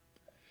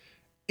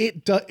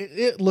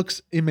 It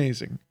looks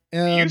amazing. You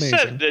Amazing.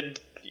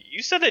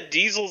 said that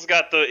Diesel's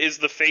is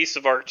the face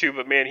of Arc 2,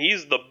 but man,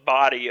 he's the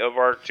body of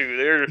Arc 2.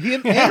 They're He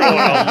and showing a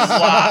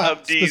lot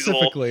of Diesel.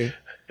 specifically.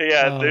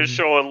 Yeah, they're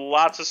showing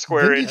lots of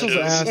square Vin inches.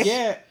 Diesel's ass.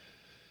 yeah,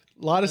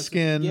 A lot of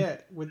skin. yeah,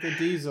 with the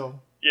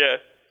diesel. Yeah.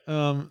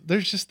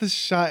 There's just this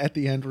shot at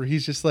the end where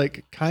he's just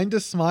like kind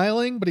of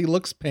smiling, but he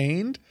looks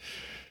pained.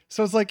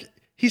 So it's like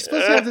he's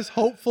supposed to have this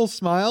hopeful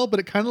smile, but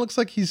it kind of looks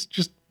like he's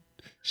just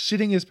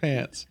shitting his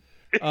pants.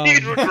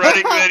 He's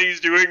regretting that he's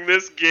doing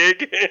this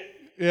gig.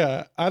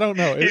 Yeah, I don't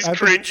know. He's I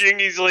think cringing.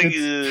 He's like,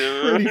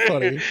 pretty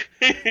funny.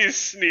 He's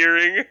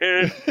sneering.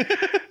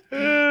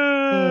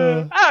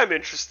 I'm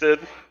interested.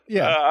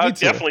 Yeah, I'll me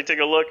too. definitely take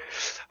a look.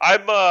 I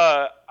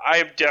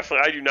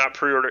do not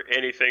pre-order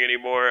anything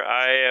anymore.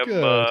 I am.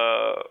 Good.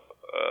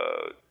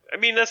 I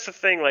mean, that's the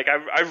thing. Like,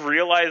 I've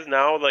realized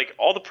now, like,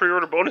 all the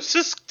pre-order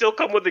bonuses still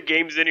come with the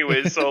games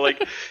anyways. So,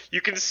 like, you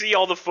can see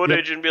all the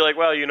footage and be like,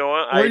 well, you know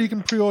what? Or you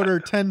can pre-order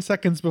 10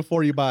 seconds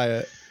before you buy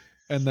it,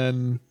 and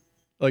then,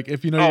 like,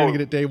 if you know you're gonna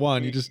get it day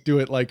one, you just do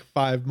it like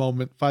 5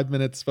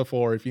 minutes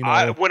before. If you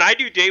know. When I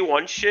do day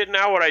one shit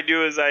now, what I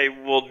do is I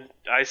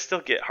still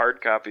get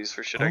hard copies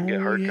for shit I can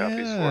get hard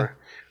copies yeah. for.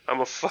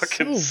 I'm a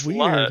fucking so slut.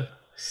 weird.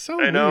 So I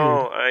weird.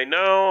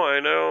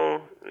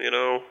 know. You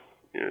know,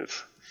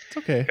 it's It's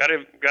okay.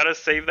 gotta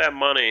save that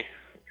money.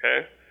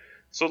 Okay,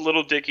 so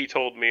little Dicky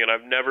told me, and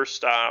I've never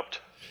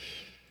stopped.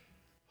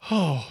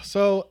 Oh,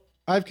 so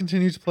I've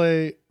continued to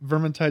play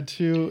Vermintide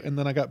 2, and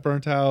then I got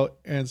burnt out,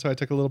 and so I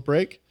took a little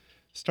break.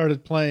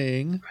 Started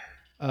playing.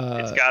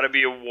 It's got to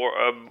be a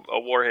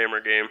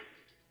Warhammer game.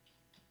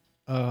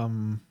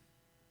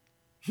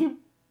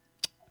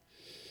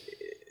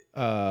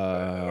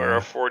 Or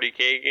a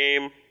 40k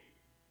game.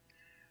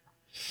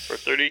 Or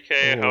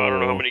 30k. I don't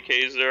know how many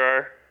Ks there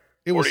are.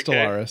 It was 40K.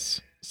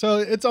 Stellaris. So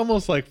it's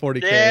almost like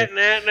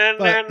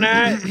 40K.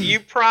 Nah. You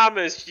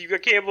promised. I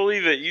can't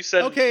believe it. You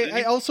said. Okay,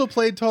 I also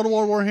played Total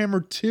War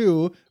Warhammer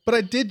 2, but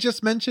I did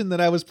just mention that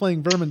I was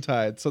playing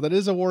Vermintide, so that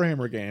is a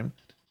Warhammer game.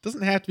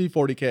 Doesn't have to be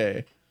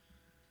 40K.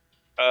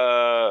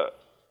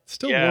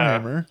 Still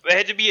Warhammer. It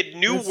had to be a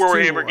new It's two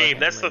Warhammer game.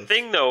 That's the Warhammers.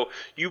 thing, though.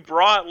 You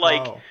brought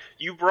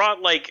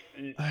like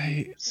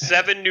I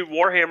 7 new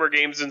Warhammer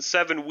games in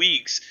 7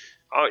 weeks.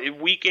 In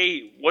week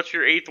 8, what's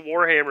your 8th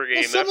Warhammer game?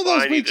 well, some That's of what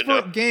those I need weeks to know.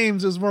 weren't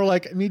games. It was more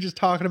like me just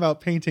talking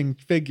about painting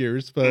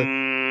figures, but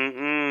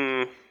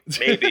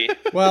Maybe.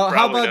 Well, how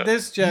Probably about not.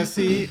 this,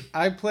 Jesse?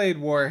 I played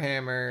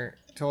Warhammer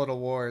Total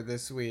War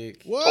this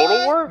week. what?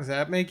 Total War? Does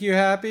that make you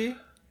happy?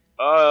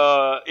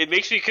 It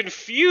makes me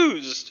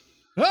confused.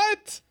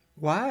 What?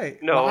 Why?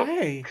 No,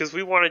 Why? because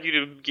we wanted you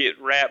to get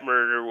Rat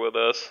Murder with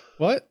us.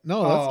 What?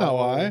 No, that's not Oh.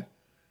 why.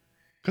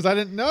 Because I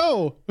didn't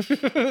know.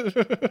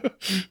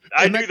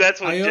 I knew that's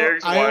what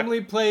Derek's I why.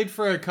 only played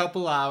for a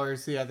couple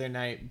hours the other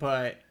night,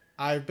 but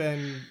I've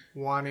been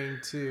wanting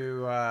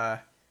to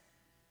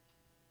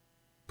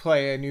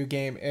play a new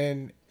game,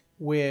 and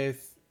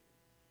with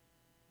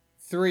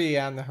 3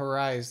 on the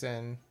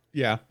horizon,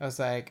 Yeah. I was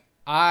like,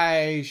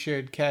 I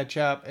should catch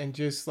up and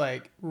just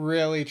like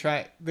really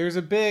try. There's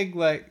a big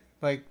like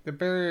the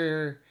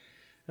barrier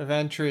of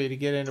entry to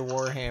get into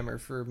Warhammer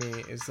for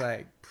me is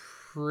like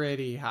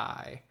pretty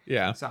high.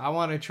 Yeah. So I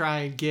want to try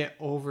and get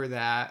over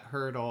that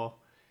hurdle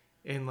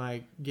and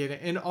like get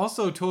it. And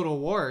also Total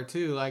War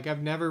too. Like I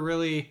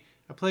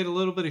played a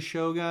little bit of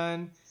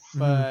Shogun,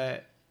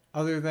 but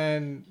other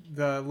than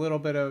the little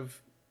bit of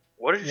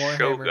What is Warhammer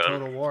Shogun?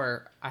 Total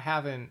War, I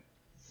haven't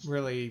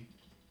really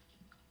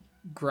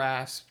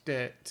grasped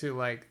it to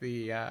like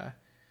the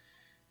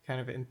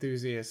kind of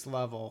enthusiast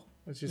level.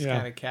 It's just Yeah.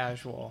 kind of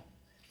casual.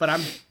 But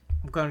I'm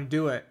gonna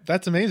do it.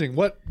 That's amazing.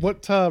 What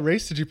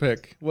race did you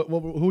pick?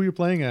 Who are you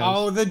playing as?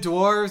 Oh, the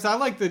dwarves.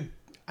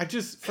 I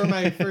just, for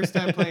my first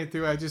time playing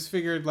through, I just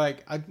figured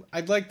like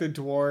I'd like the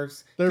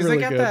dwarves They're because really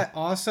they got good. that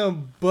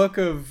awesome Book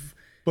of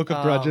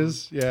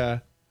Grudges.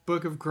 Yeah.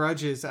 Book of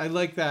Grudges. I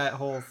like that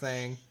whole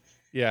thing.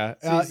 Yeah.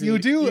 It's easy, You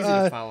do easy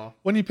to follow.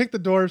 when you pick the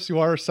dwarves, you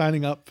are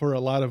signing up for a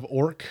lot of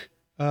orc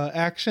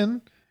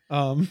action.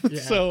 Yeah.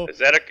 So Is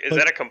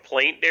that a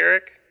complaint,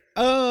 Derek?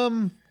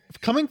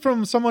 coming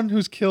from someone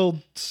who's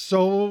killed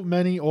so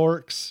many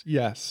orcs,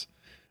 yes.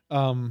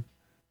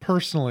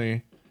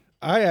 Personally,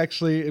 I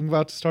actually am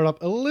about to start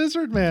up a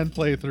Lizard Man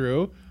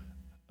playthrough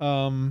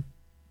of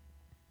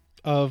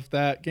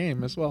that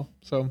game as well.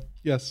 So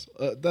yes,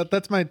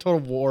 that's my Total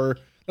War.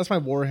 That's my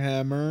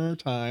Warhammer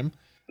time.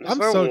 I'm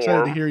my so excited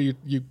war. to hear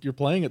you're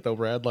playing it though,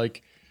 Brad.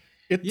 Like,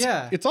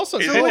 it's also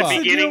Is So it what's the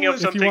the beginning deal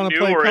of with- if you something wanna new,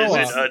 play or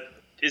co-op.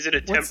 is it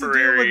a What's the deal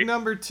temporary? with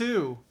number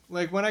 2?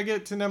 Like when I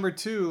get to number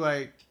 2,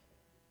 like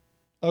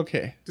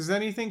okay. does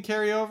anything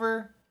carry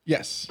over?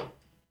 Yes.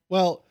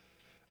 Well,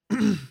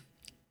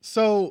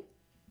 so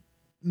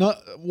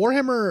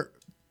Warhammer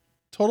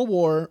Total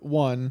War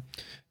 1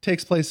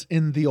 takes place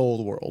in the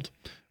old world,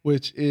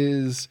 which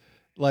is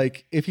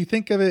like, if you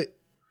think of it,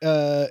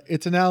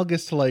 it's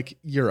analogous to like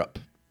Europe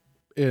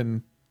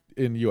in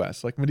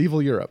US, like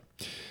medieval Europe.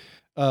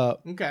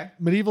 Okay.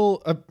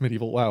 Medieval,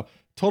 wow.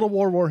 Total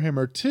War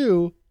Warhammer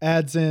 2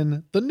 adds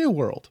in the new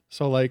world.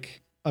 So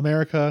like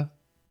America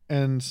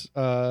and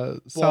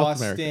South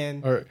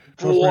Boston. America.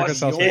 Or North America,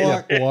 South York.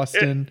 America,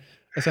 Boston.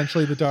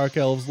 Essentially, the Dark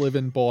Elves live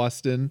in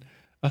Boston.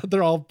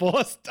 They're all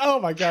Boston. Oh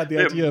my God, the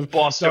They're idea of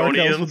Dark Elves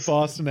Bostonians. with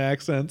Boston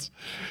accents.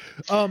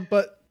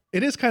 But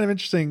it is kind of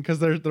interesting because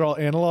they're all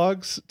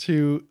analogs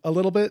to a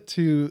little bit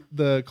to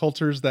the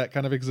cultures that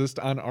kind of exist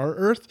on our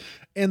Earth.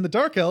 And the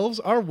Dark Elves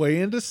are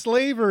way into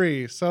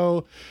slavery.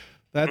 So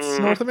that's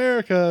North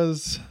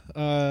America's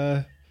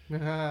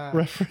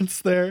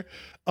reference there.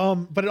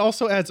 But it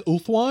also adds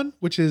Ulthuan,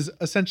 which is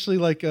essentially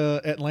like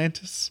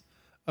Atlantis.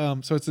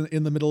 So it's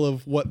in the middle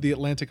of what the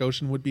Atlantic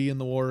Ocean would be in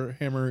the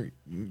Warhammer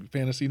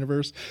fantasy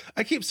universe.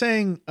 I keep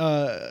saying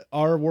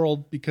our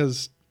world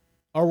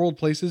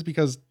places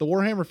because the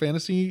Warhammer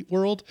fantasy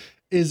world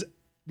is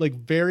like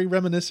very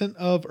reminiscent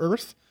of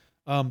Earth,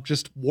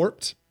 just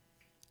warped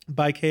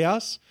by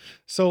chaos.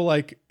 So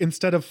like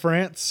instead of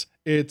France,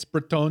 it's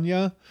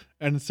Britannia,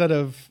 and instead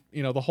of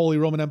the Holy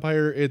Roman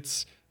Empire,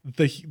 it's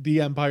the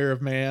Empire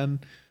of Man.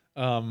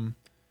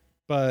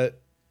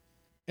 But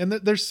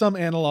there's some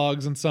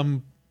analogs and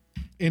some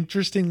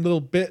interesting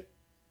little bit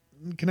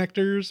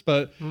connectors,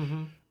 but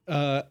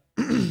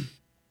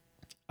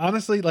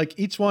honestly, like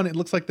each one, it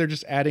looks like they're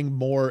just adding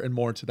more and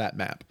more to that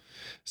map.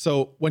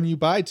 So when you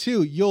buy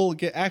 2, you'll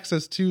get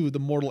access to the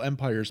Mortal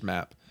Empires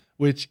map,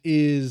 which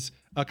is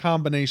a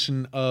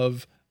combination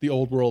of the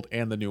old world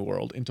and the new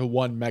world into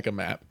one mega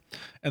map.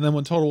 And then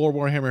when Total War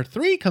Warhammer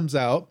 3 comes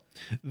out,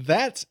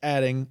 that's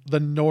adding the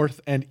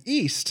north and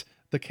east,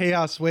 the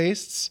Chaos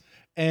Wastes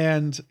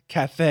and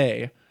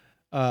Cathay,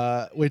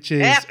 which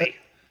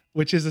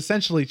is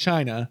essentially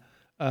China,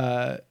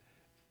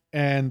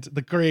 and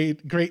the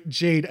great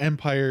Jade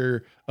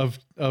Empire of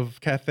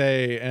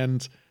Cathay,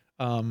 and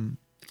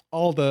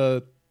all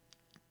the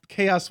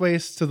Chaos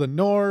Wastes to the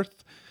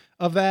north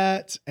of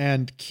that,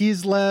 and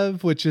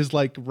Kislev, which is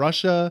like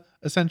Russia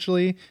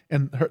essentially,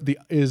 and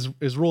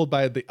is ruled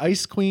by the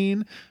Ice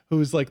Queen,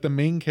 who's like the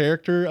main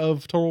character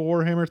of Total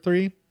Warhammer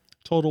 3.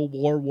 Total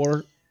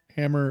Warhammer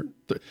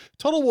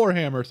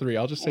 3.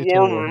 I'll just say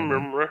Total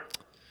Warhammer.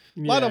 A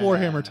lot of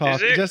Warhammer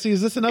talk. Jesse,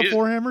 is this enough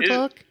Warhammer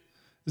talk?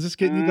 Is this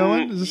getting you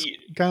going? Is this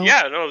count?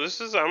 Yeah, no,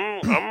 this is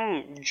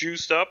I'm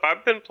juiced up.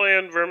 I've been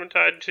playing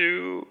Vermintide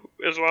 2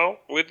 as well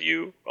with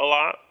you a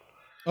lot.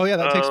 Oh yeah,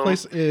 that takes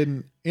place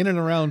in and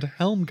around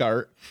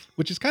Helmgart,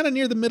 which is kind of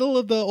near the middle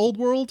of the old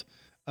world,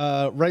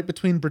 right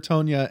between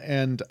Britannia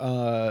and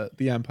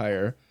the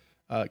Empire,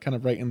 kind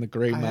of right in the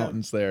Grey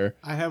Mountains there.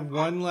 I have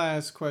one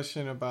last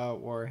question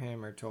about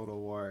Warhammer Total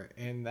War,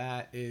 and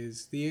that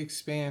is the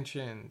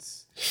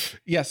expansions.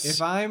 Yes.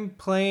 If I'm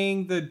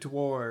playing the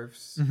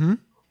dwarves,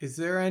 is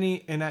there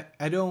any, and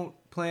I don't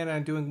plan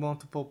on doing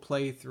multiple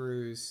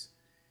playthroughs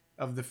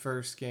of the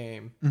first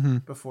game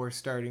before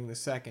starting the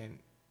second.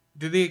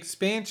 Do the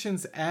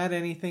expansions add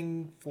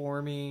anything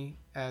for me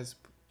as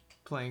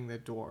playing the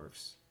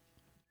dwarves?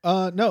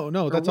 No,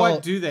 that's or what all.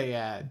 do they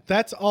add?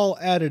 That's all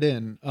added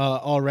in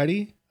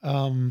already.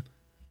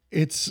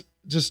 It's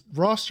just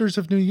rosters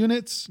of new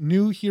units,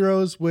 new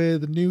heroes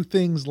with new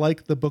things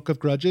like the Book of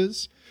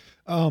Grudges,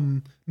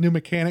 new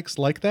mechanics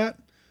like that.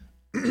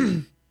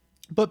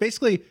 But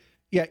basically,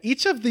 yeah,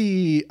 each of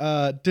the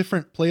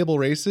different playable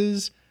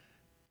races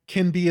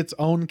can be its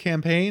own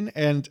campaign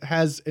and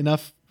has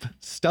enough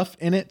stuff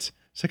in it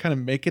to kind of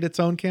make it its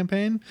own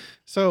campaign.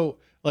 So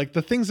like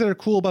the things that are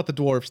cool about the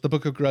dwarfs, the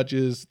Book of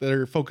Grudges, that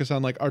are focused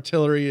on like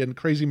artillery and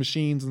crazy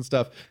machines and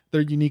stuff,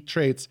 their unique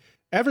traits.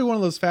 Every one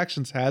of those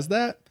factions has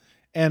that.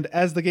 And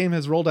as the game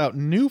has rolled out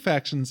new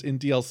factions in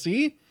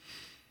DLC,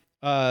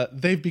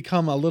 they've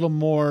become a little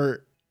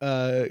more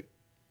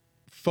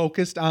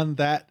focused on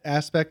that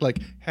aspect, like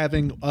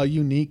having a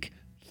unique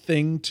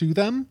thing to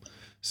them.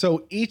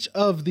 So each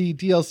of the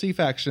DLC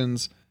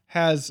factions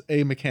has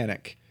a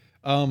mechanic.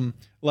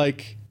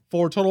 Like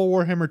for Total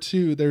Warhammer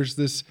 2, there's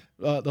this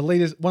one of the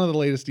latest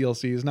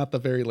DLCs, not the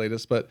very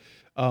latest, but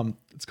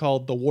it's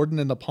called The Warden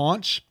and the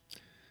Paunch.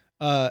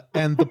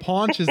 And the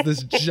Paunch is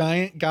this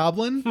giant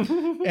goblin,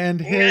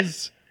 and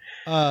he's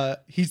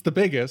the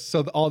biggest,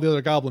 so all the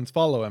other goblins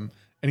follow him,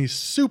 and he's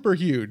super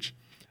huge,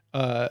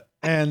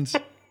 and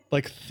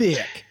like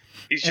thick.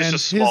 He's just a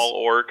small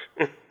orc.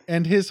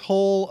 And his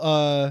whole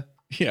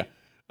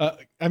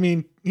I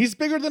mean, he's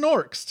bigger than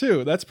orcs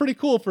too. That's pretty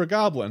cool for a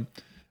goblin.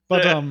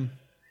 But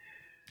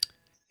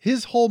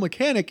his whole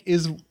mechanic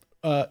is being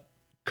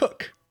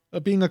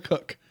a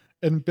cook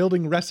and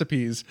building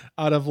recipes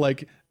out of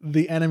like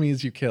the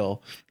enemies you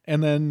kill,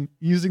 and then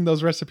using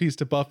those recipes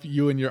to buff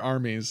you and your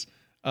armies.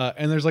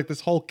 And there's like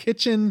this whole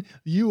kitchen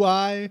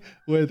UI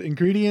with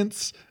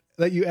ingredients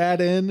that you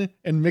add in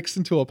and mix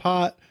into a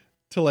pot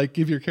to like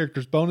give your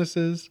characters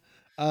bonuses.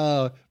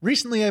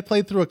 Recently I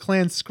played through a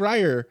Clan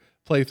Scryer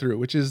playthrough,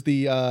 which is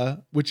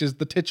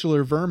the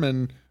titular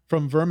vermin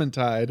from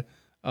Vermintide,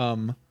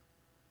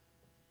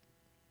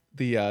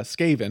 the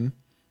Skaven,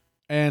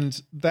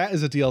 and that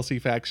is a DLC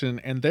faction,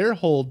 and their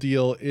whole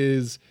deal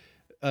is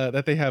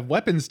that they have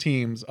weapons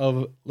teams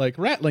of like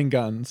Ratling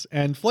guns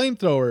and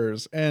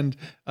flamethrowers and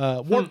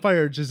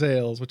Warpfire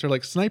Jezzails, which are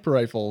like sniper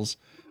rifles.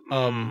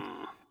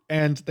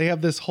 And they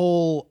have this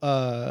whole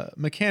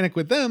mechanic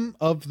with them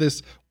of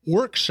this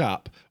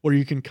workshop where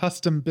you can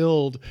custom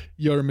build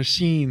your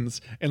machines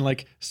and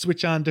like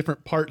switch on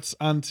different parts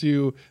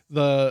onto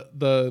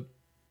the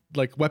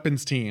like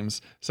weapons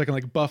teams, so I can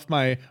like buff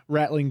my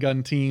Ratling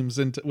gun teams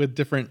with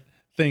different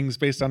things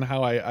based on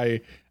how I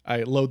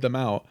load them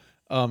out,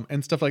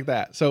 and stuff like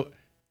that. So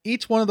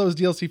each one of those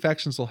DLC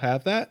factions will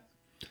have that,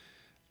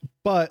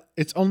 but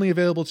it's only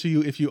available to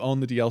you if you own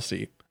the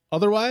DLC.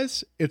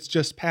 Otherwise, it's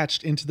just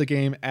patched into the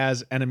game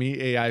as enemy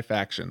AI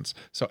factions.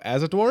 So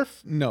as a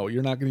dwarf, no,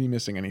 you're not going to be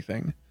missing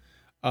anything.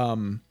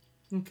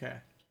 Okay.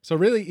 So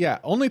really, yeah,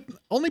 only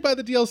buy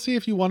the DLC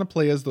if you want to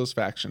play as those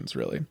factions,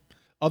 really.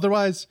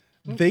 Otherwise,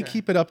 they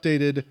keep it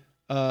updated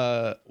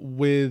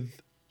with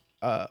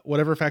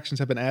whatever factions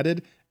have been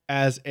added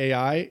as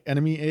AI,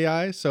 enemy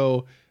AI.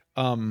 So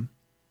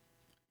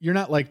you're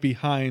not like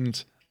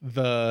behind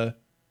the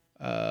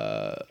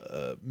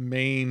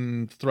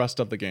main thrust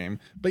of the game.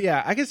 But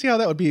yeah, I can see how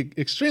that would be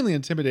extremely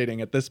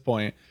intimidating at this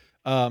point,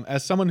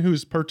 as someone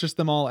who's purchased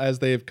them all as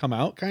they've come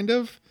out, kind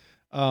of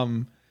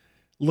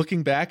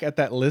looking back at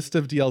that list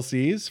of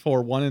DLCs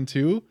for 1 and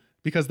 2,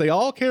 because they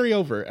all carry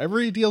over.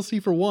 Every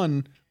DLC for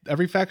 1,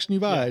 every faction you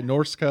buy,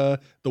 Norska,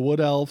 the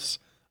Wood Elves,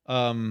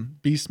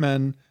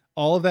 Beastmen,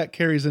 all of that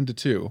carries into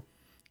 2.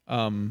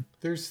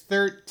 There's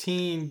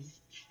 13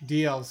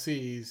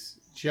 DLCs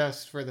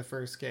just for the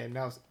first game.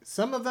 Now,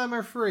 some of them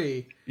are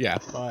free. Yeah.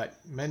 But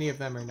many of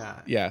them are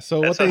not. Yeah. So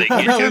That's what they how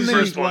they get you. I'm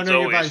First one's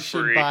wondering if I always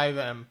should free. buy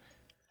them.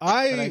 But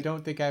I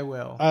don't think I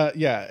will.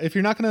 Yeah, if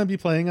you're not going to be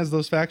playing as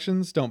those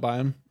factions, don't buy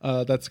them.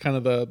 That's kind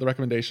of the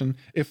recommendation.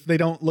 If they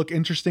don't look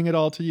interesting at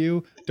all to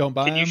you, don't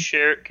buy them.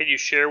 Can you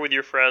share with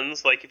your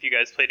friends, like if you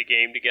guys played a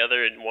game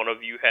together and one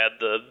of you had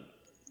the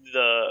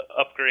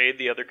upgrade,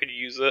 the other could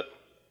use it?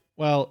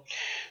 Well,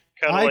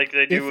 kind of like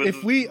they do with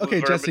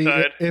Jesse,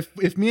 Vermintide.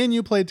 if me and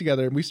you played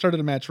together and we started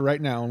a match right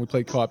now and we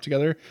played co-op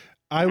together,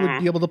 I would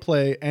be able to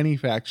play any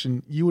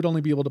faction. You would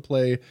only be able to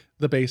play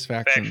the base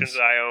factions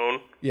I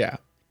own. Yeah.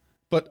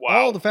 But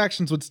Wow. all the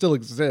factions would still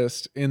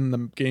exist in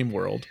the game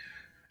world.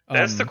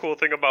 That's the cool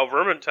thing about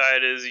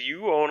Vermintide is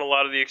you own a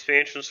lot of the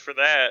expansions for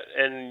that,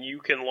 and you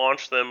can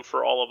launch them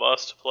for all of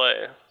us to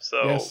play.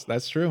 So Yes,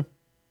 that's true.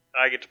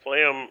 I get to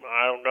play them.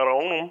 I don't gotta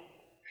own them.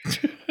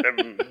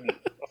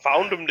 I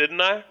found them, didn't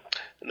I?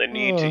 And they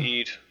need to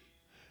eat.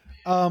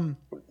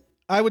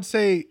 I would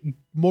say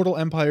Mortal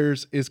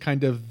Empires is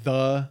kind of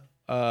the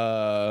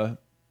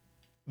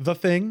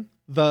thing,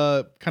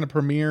 the kind of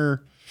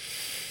premier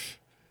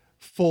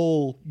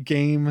full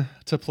game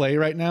to play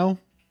right now.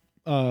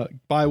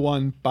 Buy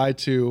 1, buy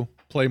 2,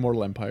 play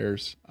Mortal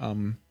Empires.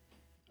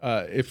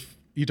 If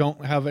you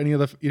don't have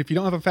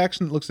a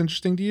faction that looks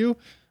interesting to you,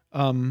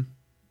 and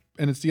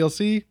it's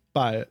DLC,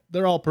 buy it.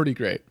 They're all pretty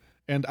great.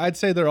 And I'd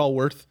say they're all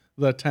worth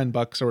the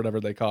 $10 or whatever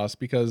they cost,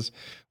 because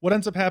what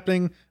ends up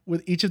happening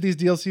with each of these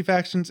DLC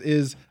factions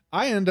is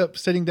I end up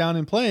sitting down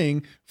and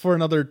playing for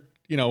another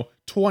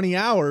 20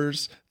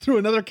 hours through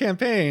another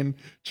campaign,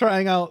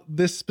 trying out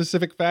this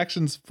specific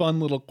faction's fun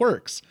little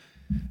quirks.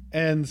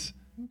 And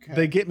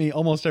they get me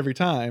almost every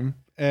time,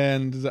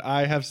 and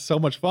I have so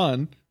much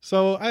fun.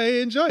 So I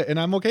enjoy it, and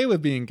I'm okay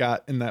with being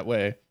got in that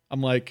way.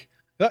 I'm like,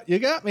 oh, you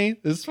got me.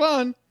 This is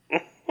fun.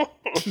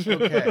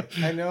 Okay.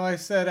 I know I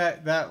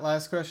said that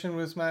last question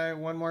was my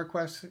one more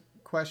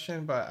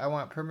question, but I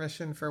want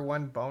permission for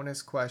one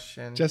bonus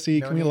question.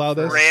 Jesse, can we allow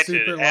need for this? a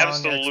super Granted, long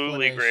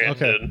absolutely explanation.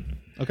 granted.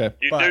 Okay.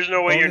 Dude, But there's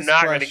no way you're bonus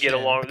not going to get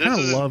question. along. I kinda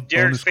This is love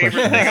Derek's bonus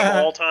favorite thing questions. of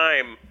all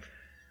time.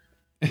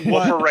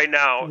 Well, for right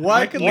now.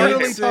 What I could What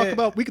literally is talk it?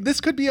 about this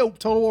could be a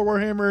Total War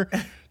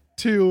Warhammer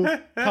 2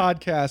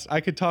 podcast.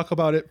 I could talk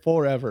about it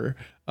forever.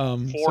 So,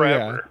 yeah.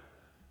 Forever.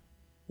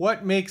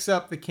 What makes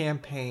up the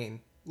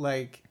campaign?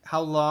 Like,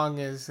 how long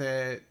is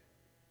it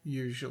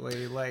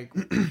usually? Like,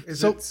 is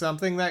So- it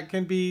something that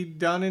can be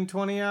done in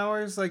 20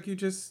 hours, like you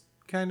just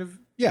kind of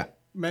Yeah.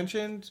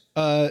 mentioned?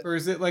 Uh, Or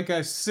is it like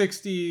a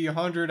 60,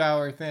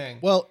 100-hour thing?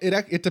 Well,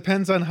 it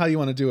depends on how you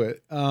want to do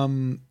it.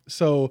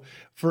 So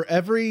for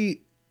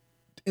every,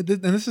 and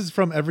this is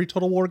from every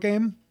Total War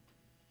game,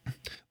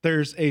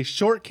 there's a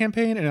short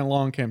campaign and a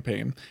long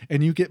campaign,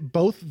 and you get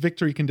both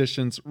victory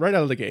conditions right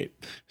out of the gate.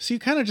 So you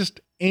kind of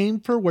just aim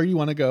for where you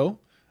want to go,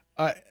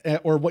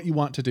 or what you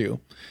want to do.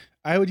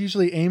 I would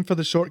usually aim for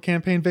the short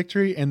campaign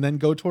victory and then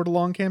go toward a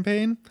long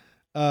campaign.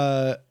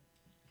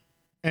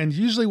 And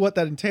usually what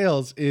that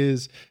entails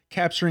is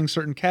capturing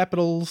certain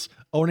capitals,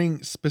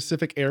 owning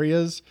specific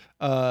areas,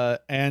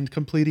 and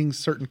completing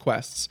certain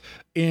quests.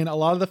 In a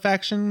lot of the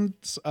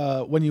factions,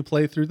 when you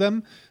play through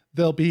them,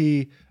 there'll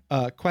be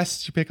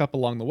quests you pick up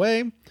along the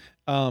way.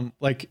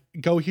 Like,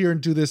 go here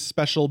and do this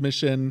special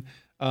mission.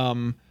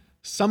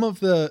 Some of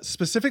the,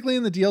 specifically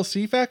in the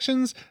DLC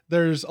factions,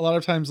 there's a lot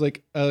of times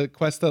like a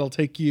quest that'll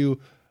take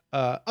you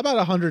about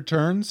 100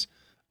 turns.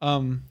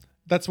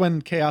 That's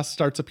when chaos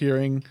starts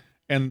appearing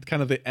and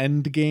kind of the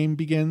end game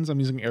begins. I'm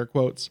using air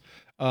quotes.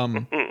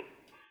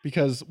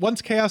 Because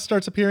once chaos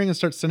starts appearing and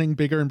starts sending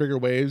bigger and bigger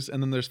waves,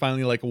 and then there's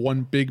finally like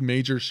one big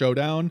major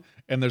showdown,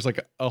 and there's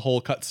like a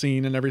whole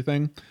cutscene and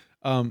everything.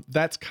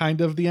 That's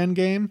kind of the end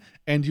game,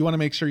 and you want to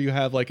make sure you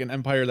have like an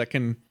empire that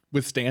can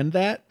withstand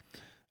that.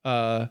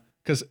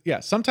 Because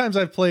sometimes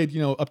I've played,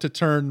 up to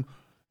turn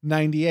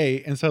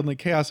 98, and suddenly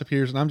chaos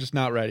appears, and I'm just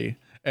not ready,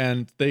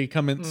 and they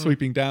come in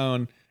sweeping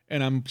down,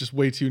 and I'm just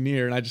way too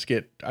near, and I just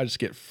get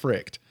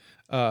fricked.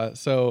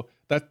 So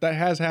that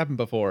has happened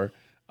before.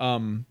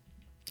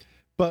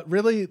 But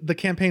really, the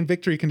campaign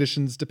victory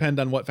conditions depend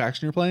on what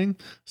faction you're playing.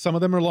 Some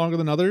of them are longer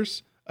than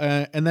others.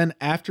 And then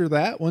after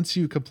that, once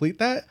you complete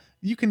that,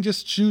 you can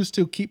just choose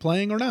to keep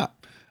playing or not.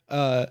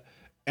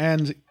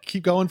 And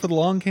keep going for the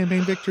long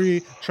campaign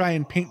victory. Try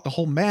and paint the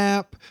whole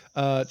map.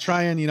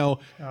 Try and,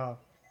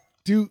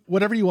 do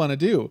whatever you want to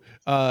do.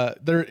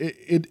 There's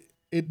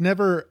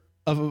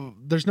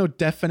no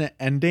definite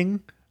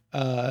ending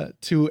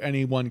to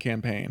any one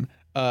campaign.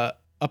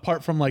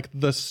 Apart from like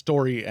the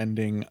story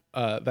ending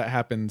that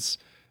happens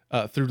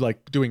through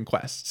like doing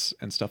quests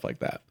and stuff like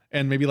that,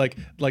 and maybe like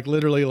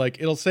literally like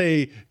it'll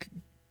say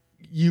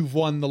you've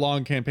won the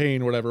long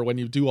campaign or whatever when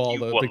you do all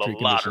the victory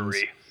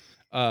conditions.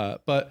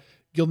 But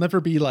you'll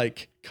never be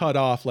like cut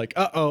off like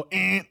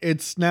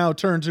it's now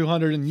turn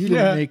 200 and you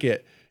didn't make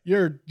it.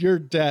 You're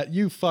dead.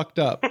 You fucked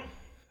up.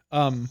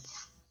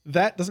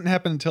 That doesn't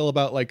happen until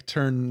about like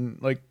turn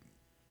like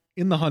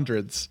in the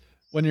hundreds.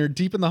 When you're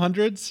deep in the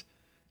hundreds,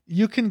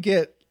 you can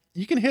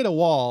hit a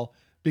wall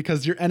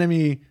because your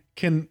enemy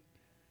can,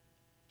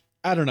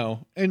 I don't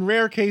know, in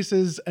rare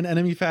cases, an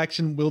enemy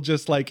faction will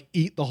just like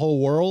eat the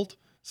whole world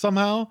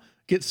somehow,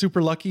 get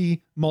super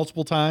lucky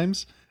multiple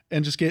times,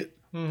 and just get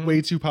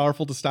way too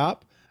powerful to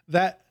stop.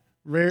 That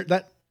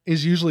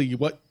is usually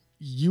what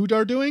you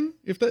are doing,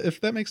 if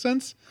that makes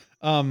sense.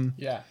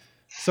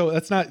 So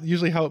that's not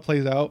usually how it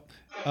plays out.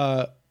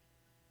 I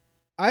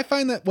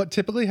find that what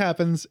typically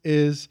happens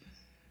is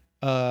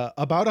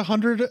about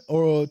 100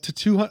 or to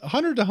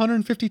 200 to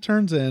 150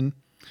 turns in,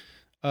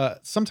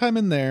 sometime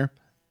in there,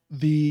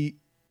 the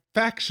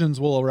factions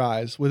will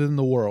arise within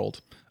the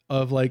world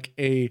of like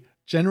a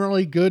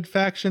generally good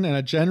faction and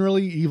a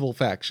generally evil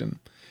faction.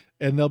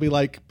 And there'll be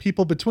like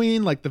people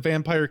between, like the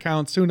vampire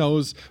counts, who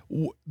knows,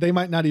 they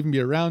might not even be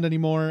around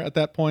anymore at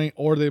that point,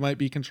 or they might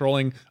be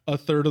controlling a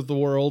third of the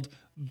world.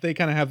 They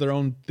kind of have their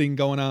own thing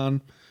going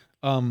on.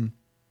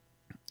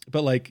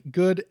 But like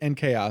good and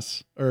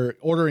chaos, or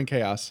order and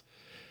chaos.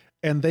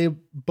 And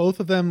both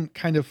of them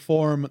kind of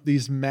form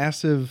these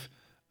massive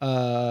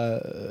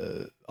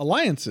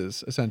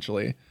alliances,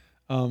 essentially.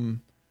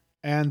 And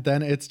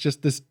then it's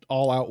just this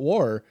all-out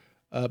war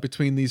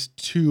between these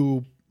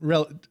two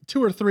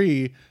or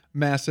three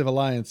massive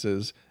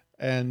alliances.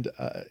 And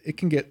it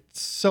can get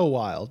so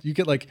wild. You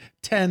get like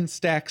 10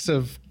 stacks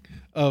of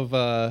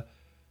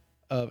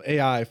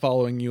AI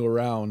following you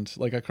around,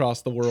 like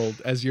across the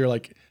world, as you're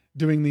like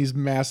doing these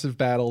massive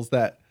battles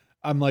that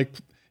I'm like,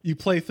 you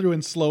play through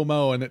in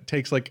slow-mo and it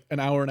takes like an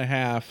hour and a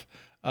half,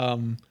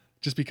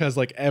 just because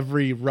like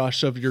every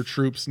rush of your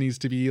troops needs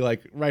to be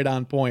like right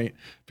on point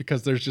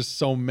because there's just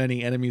so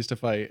many enemies to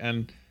fight.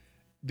 And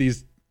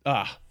these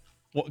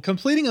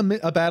completing a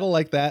battle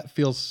like that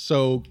feels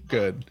so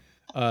good.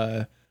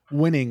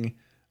 Winning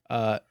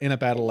in a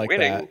battle like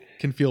that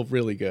can feel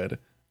really good.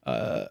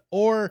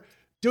 Or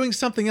doing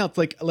something else,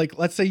 like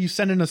let's say you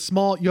send in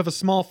you have a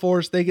small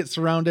force, they get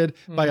surrounded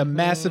by a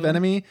massive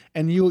enemy,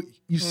 and you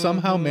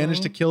somehow manage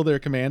to kill their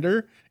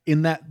commander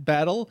in that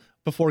battle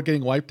before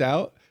getting wiped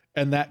out,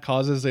 and that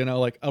causes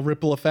like a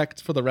ripple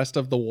effect for the rest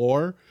of the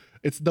war.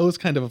 It's those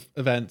kind of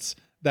events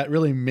that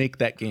really make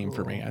that game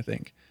for me, I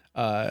think.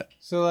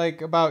 So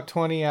like about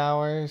 20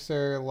 hours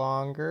or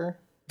longer.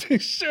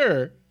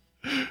 Sure.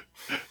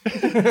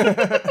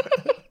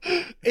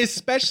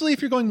 Especially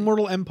if you're going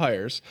Mortal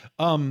Empires.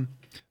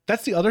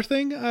 That's the other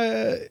thing.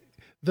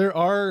 There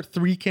are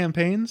 3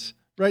 campaigns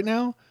right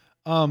now.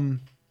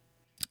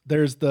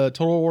 there's the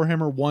Total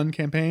Warhammer 1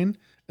 campaign,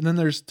 and then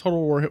there's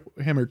Total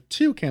Warhammer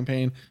 2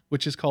 campaign,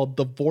 which is called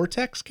the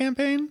Vortex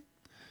campaign,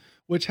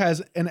 which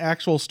has an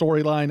actual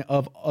storyline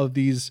of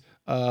these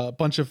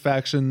bunch of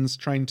factions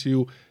trying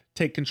to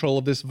take control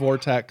of this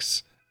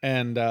vortex.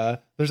 And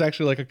there's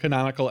actually like a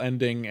canonical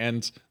ending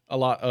and a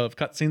lot of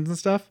cutscenes and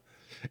stuff.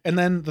 And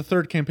then the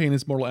third campaign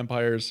is Mortal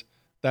Empires.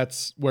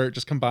 That's where it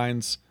just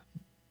combines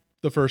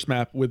the first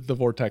map with the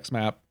Vortex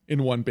map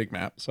in one big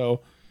map.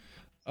 So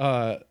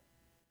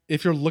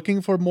if you're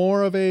looking for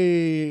more of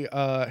a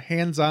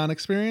hands-on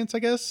experience, I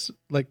guess,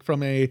 like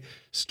from a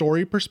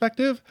story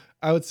perspective,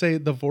 I would say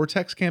the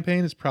Vortex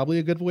campaign is probably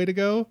a good way to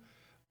go.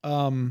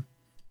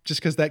 Just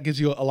because that gives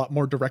you a lot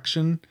more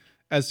direction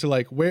as to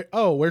like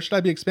where should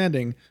I be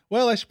expanding?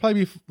 Well, I should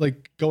probably be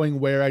like going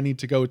where I need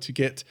to go to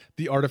get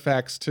the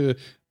artifacts to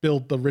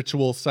build the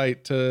ritual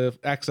site to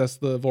access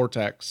the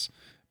vortex,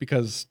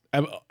 because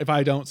if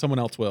I don't, someone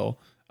else will.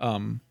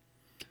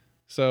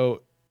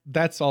 So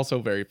that's also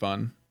very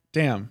fun.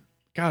 Damn,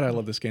 God, I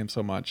love this game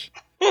so much.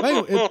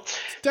 It's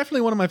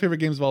definitely one of my favorite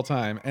games of all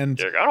time. And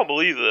Derek, I don't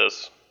believe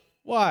this.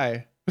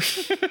 Why?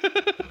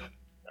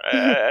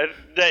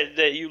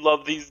 That you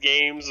love these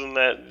games and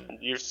that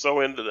you're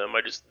so into them.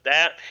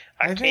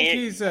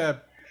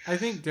 I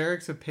think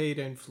Derek's a paid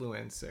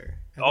influencer.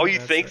 Oh, you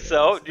think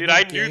so? Dude,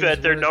 I knew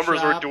that their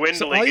numbers were dwindling.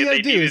 So all you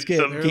gotta do is get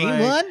Game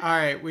One, all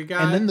right, we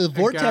got, and then the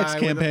Vortex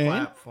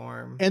campaign,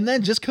 and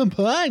then just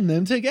combine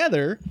them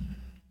together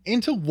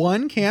into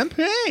one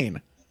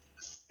campaign.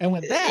 And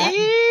with that,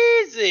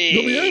 easy,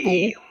 you'll be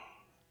able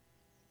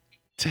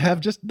to have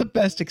just the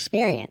best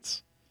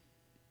experience.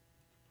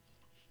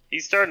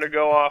 He's starting to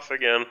go off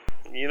again.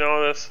 You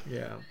know this?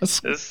 Yeah.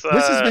 This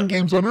has been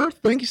Games on Earth.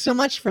 Thank you so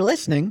much for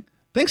listening.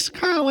 Thanks to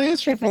Kyle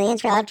Lansford for the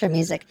intro-outro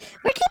music.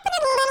 We're keeping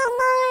it a little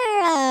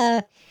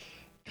more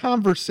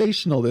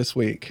conversational this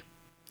week.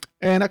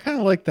 And I kind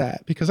of like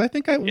that, because I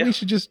think we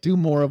should just do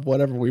more of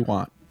whatever we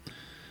want.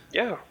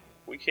 Yeah,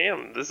 we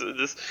can. When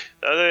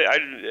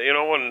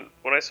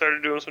I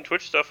started doing some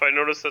Twitch stuff, I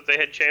noticed that they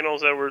had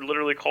channels that were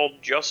literally called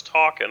Just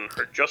Talking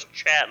or Just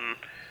Chatting.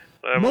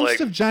 Most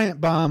of Giant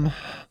Bomb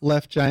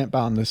left Giant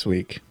Bomb this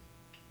week.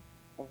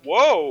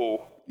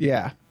 Whoa.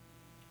 Yeah.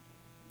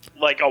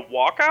 Like a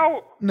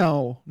walkout?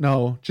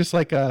 No. Just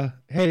like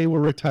hey, we're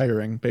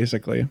retiring,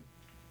 basically.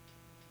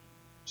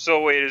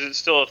 So wait, is it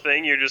still a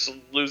thing? You're just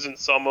losing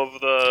some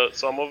of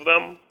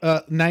them?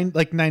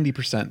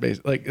 90%,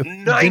 basically. Like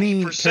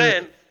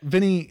 90%?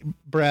 Vinny,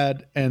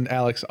 Brad, and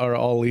Alex are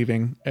all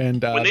leaving,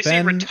 and when they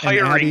Ben say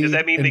retiring, does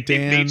that mean they've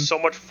made so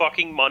much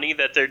fucking money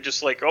that they're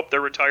just like, they're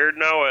retired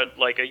now at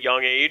like a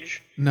young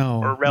age?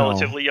 No, or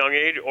relatively young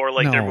age, or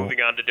like they're moving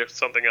on to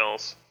something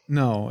else?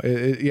 No,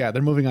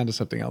 they're moving on to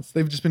something else.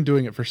 They've just been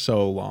doing it for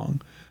so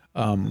long.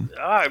 I'm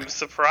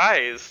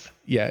surprised.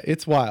 Yeah,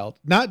 it's wild.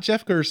 Not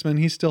Jeff Gersman.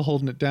 He's still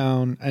holding it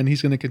down, and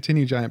he's going to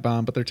continue Giant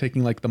Bomb, but they're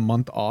taking like the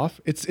month off.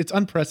 It's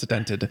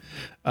unprecedented.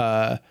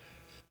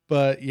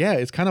 But yeah,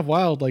 it's kind of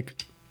wild.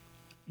 Like,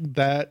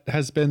 that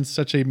has been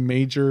such a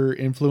major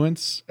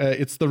influence.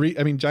 It's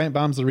Giant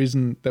Bomb's the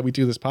reason that we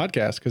do this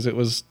podcast, because it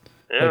was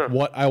like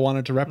what I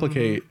wanted to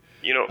replicate.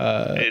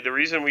 Mm-hmm. The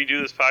reason we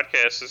do this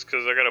podcast is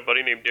because I got a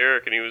buddy named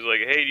Derek, and he was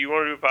like, "Hey, do you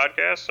want to do a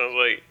podcast?" And I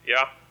was like,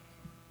 "Yeah,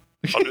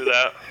 I'll do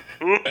that."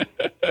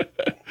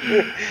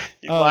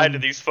 You lied to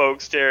these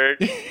folks, Derek.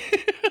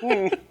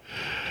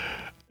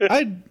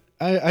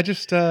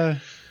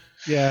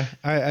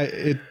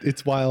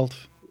 It's wild.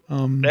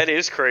 That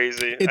is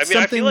crazy.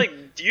 I feel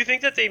like, do you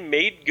think that they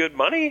made good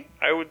money?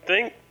 I would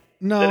think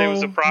that it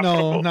was a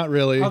profitable. No, not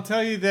really. I'll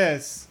tell you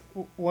this.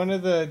 One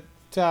of the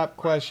top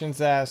questions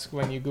asked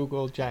when you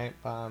Google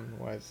Giant Bomb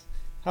was,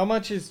 how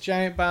much is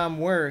Giant Bomb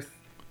worth?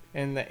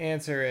 And the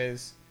answer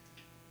is,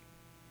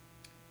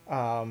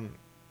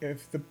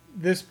 if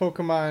this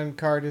Pokemon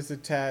card is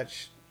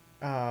attached,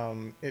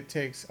 it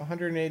takes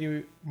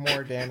 180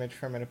 more damage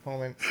from an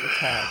opponent's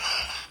attack.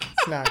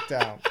 It's knocked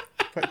out.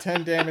 Put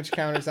 10 damage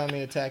counters on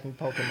the attacking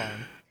Pokemon.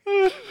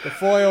 The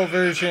foil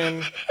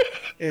version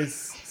is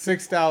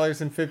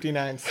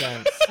 $6.59.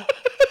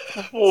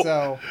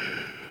 So,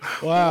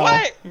 wow.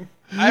 What?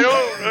 I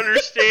don't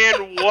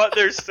understand what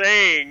they're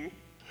saying.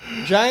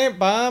 Giant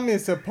Bomb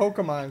is a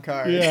Pokemon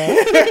card. Yeah.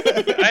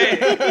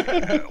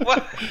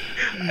 What?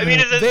 I mean,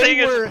 is it saying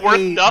it's worth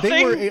nothing?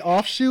 They were an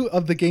offshoot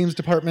of the games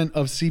department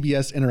of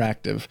CBS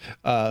Interactive,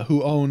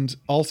 who owned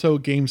also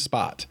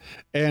GameSpot.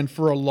 And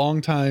for a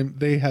long time,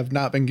 they have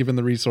not been given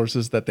the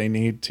resources that they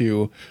need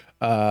to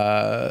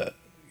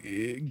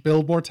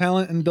build more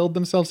talent and build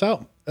themselves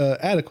out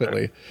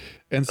adequately.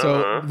 And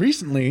so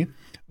recently,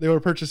 they were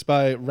purchased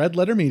by Red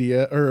Letter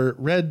Media, or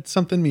Red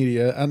something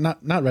Media.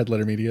 Not Red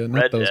Letter Media,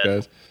 not Red those Dead.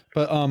 guys.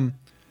 But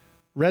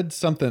Red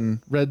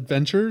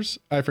Ventures,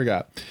 I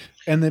forgot.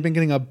 And they've been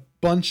getting a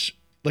bunch,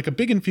 like a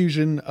big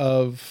infusion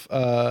of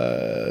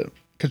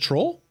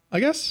control, I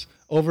guess,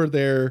 over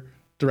their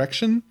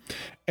direction.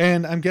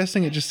 And I'm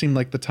guessing it just seemed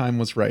like the time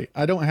was right.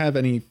 I don't have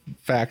any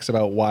facts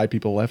about why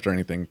people left or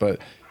anything, but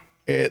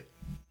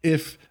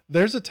if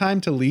there's a time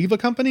to leave a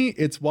company,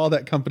 it's while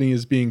that company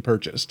is being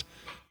purchased.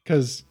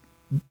 Because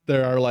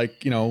there are like,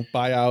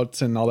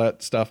 buyouts and all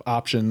that stuff,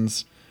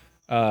 options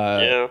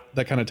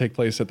that kind of take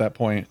place at that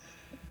point.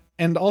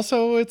 And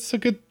also it's a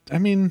good,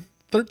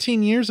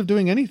 13 years of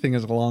doing anything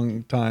is a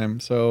long time.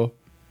 So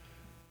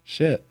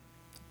shit.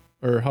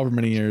 Or however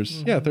many years.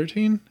 Mm-hmm. Yeah,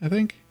 13, I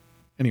think.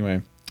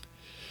 Anyway.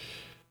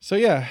 So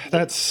yeah,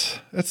 that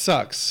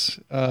sucks.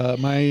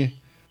 My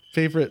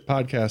favorite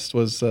podcast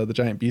was the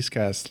Giant Beast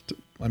Cast.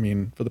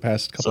 For the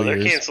past couple So they're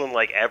years. canceling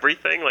like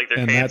everything. Like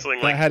they're canceling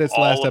that like had its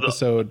all last of the-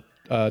 episode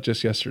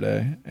just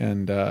yesterday,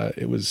 and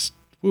it was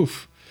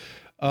oof.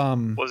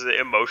 Was it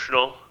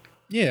emotional?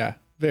 Yeah,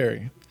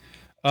 very.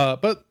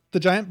 But the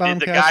Giant Did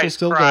the Bombcast will guys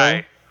still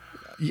cry?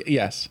 go.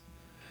 Yes,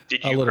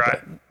 Did a you little cry?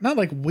 bit. Not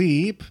like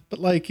weep, but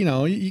like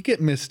you get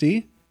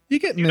misty. You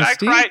get Dude,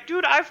 misty. I cried.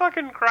 Dude, I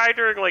fucking cry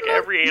during like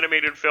every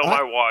animated film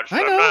I watched.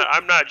 I know.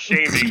 I'm not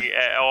shaming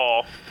at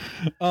all.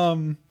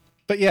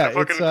 But yeah, I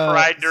fucking it's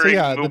cried so during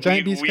yeah, the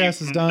Giant Beast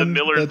Cast is done. The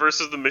Millers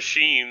versus the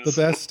Machines.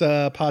 The best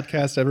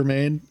podcast ever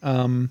made.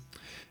 And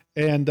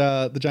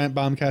the Giant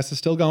Bombcast is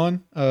still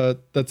going.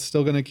 That's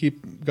still going to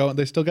keep going.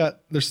 There's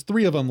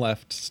 3 of them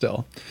left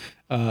still.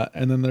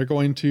 And then they're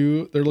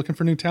looking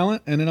for new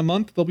talent. And in a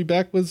month, they'll be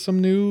back with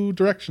some new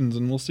directions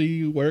and we'll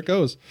see where it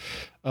goes.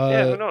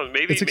 Yeah, who knows?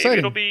 Maybe it's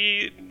exciting.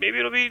 maybe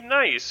it'll be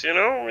nice, you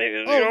know?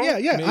 Maybe, Yeah.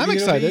 Maybe I'm it'll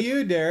excited. be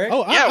you, Derek.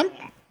 Oh, Yeah.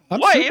 I'm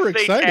what super if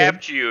they excited.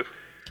 tapped you?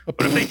 What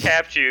if they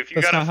tapped you? If you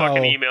That's got a not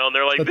fucking how- email and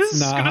they're like, that's "This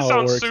is not gonna how it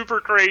sound works. super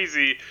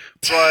crazy,"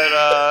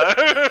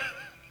 but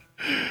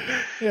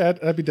Yeah,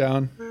 I'd be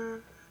down.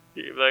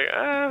 you're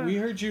like, We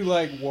heard you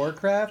like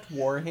Warcraft,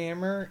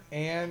 Warhammer,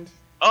 and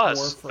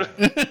us.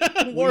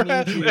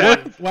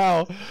 Warframe.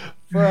 Wow.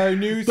 For our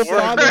new The song.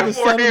 Father, the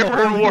Son, and the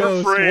Warhammer, Holy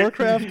Ghost. Warframe.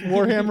 Warcraft,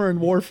 Warhammer, and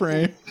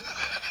Warframe.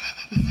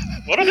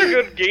 What other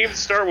good games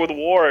start with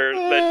war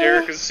that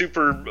Derek is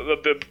super a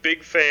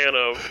big fan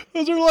of?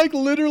 Those are like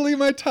literally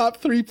my top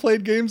 3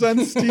 played games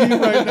on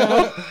Steam right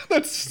now.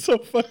 That's so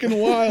fucking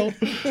wild.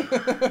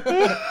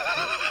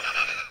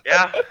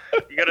 Yeah,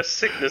 you got a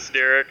sickness,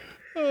 Derek.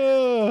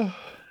 Woo!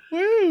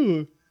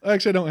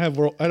 Actually,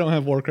 I don't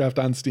have Warcraft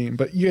on Steam,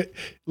 but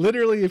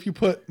literally, if you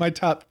put my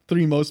top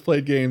 3 most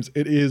played games,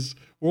 it is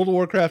World of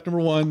Warcraft number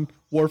 1,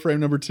 Warframe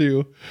number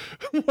 2,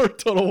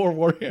 Total War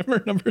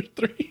Warhammer number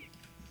 3.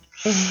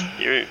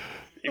 You've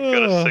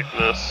got a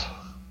sickness.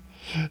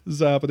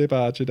 Zabade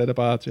bache, dada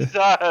bache.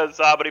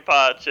 Zabadi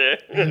pache.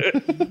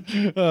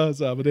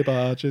 Zabade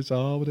bache,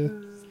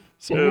 zabade.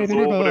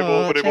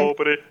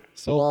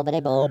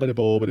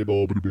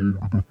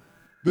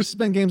 This has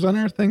been Games on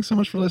Earth. Thanks so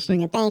much for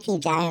listening, and thank you,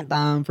 Giant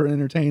Bomb, for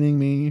entertaining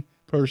me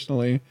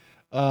personally.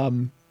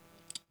 We'll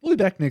be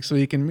back next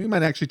week, and we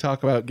might actually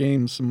talk about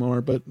games some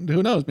more. But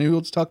who knows? Maybe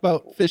we'll just talk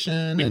about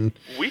fishing. And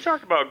We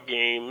talked about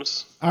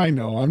games. I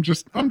know I'm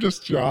just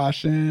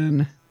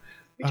joshing.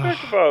 We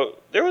talked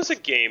about there was a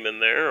game in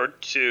there or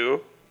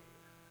 2,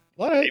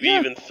 What? maybe Yeah,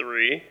 even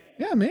 3.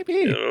 yeah, maybe.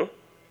 You know,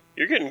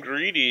 you're getting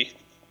greedy.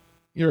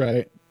 You're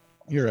right.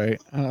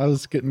 I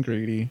was getting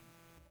greedy.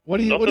 What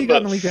do you Nothing got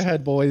in but the week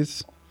ahead,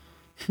 boys?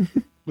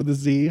 With a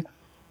Z.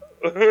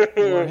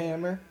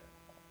 Warhammer.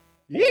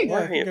 Yeah. Yeah,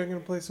 I think I'm gonna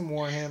play some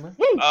Warhammer.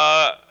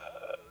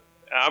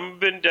 I've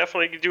been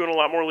definitely doing a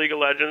lot more League of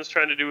Legends,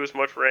 trying to do as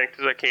much ranked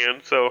as I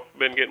can. So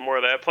been getting more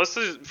of that. Plus,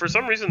 for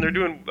some reason, they're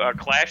doing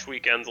Clash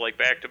weekends like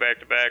back to back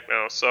to back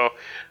now. So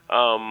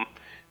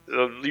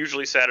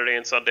usually Saturday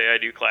and Sunday I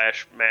do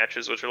Clash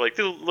matches, which are like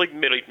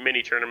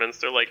mini tournaments.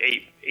 They're like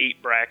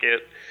eight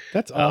bracket.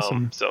 That's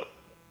awesome. So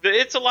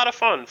it's a lot of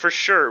fun for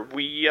sure.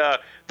 We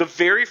the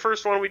very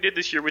first one we did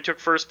this year, we took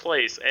first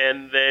place,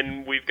 and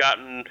then we've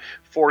gotten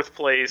fourth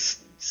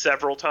place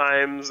several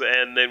times,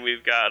 and then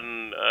we've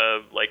gotten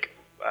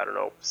I don't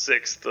know,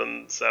 6th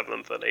and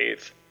 7th and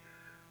 8th.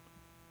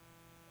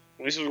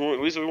 At least we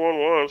won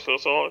one, so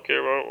that's all I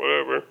care about.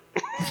 Whatever.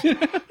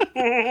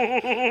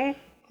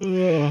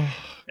 And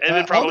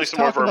then probably some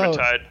more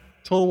Vermintide.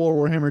 Total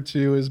War Warhammer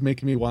 2 is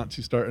making me want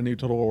to start a new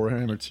Total War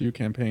Warhammer 2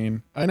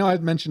 campaign. I know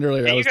I'd mentioned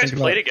earlier Hey, I you was guys thinking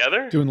play about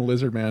together? doing the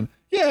Lizard Man.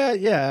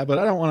 Yeah, but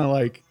I don't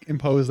want to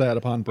impose that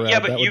upon Brad. Yeah,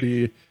 but that would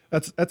be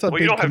that's a Well,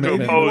 big you don't have to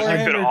commitment. oppose. You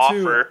can Warhammer 2.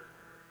 offer.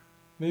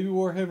 Maybe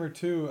Warhammer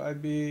 2,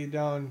 I'd be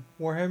down.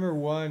 Warhammer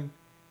 1,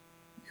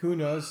 who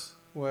knows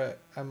what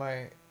I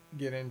might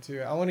get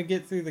into. I want to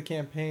get through the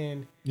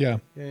campaign Yeah.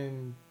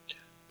 and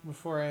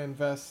before I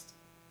invest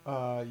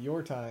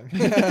your time.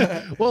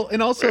 Well,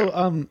 and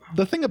also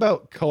the thing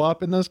about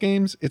co-op in those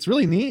games, it's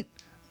really neat,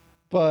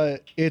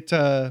 but it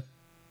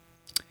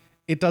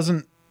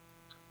doesn't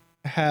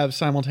have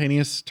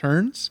simultaneous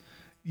turns.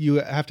 You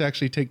have to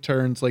actually take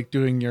turns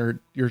doing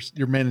your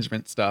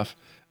management stuff.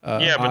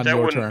 Yeah, but on that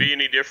your wouldn't turn. be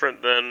any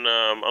different than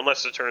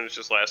unless the turns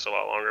just last a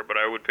lot longer. But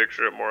I would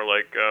picture it more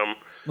like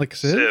like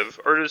Civ. Civ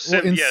or just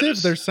Civ. Well, in yeah, Civ,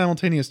 just, there's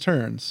simultaneous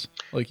turns.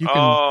 You can.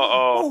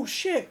 Oh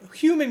shit!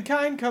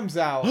 Humankind comes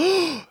out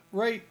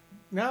right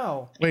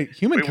now. Wait,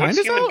 Humankind what's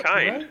is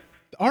Humankind? Right? out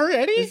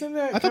already? Isn't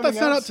that I thought that's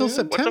coming not out out till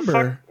soon?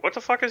 September. What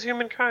the fuck is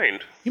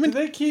Humankind? Do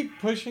they keep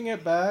pushing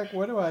it back?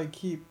 What do I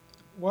keep?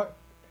 What?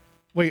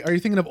 Wait, are you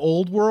thinking of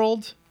Old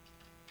World?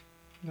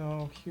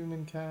 No,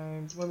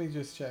 Humankind. Let me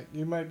just check.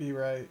 You might be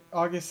right.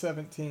 August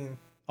 17th.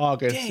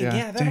 August, Dang, yeah.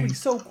 yeah, that'd Dang. be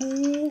so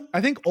cool.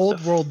 I think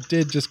Old World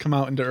did just come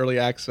out into early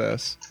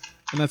access,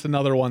 and that's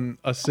another one,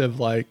 a Civ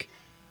like.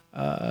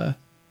 But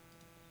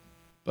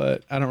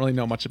I don't really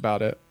know much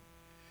about it.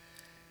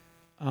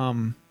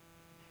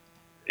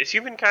 Is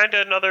Humankind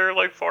another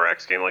like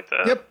 4X game like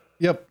that?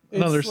 Yep.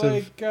 Another It's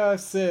Civ. like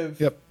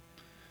Civ. Yep.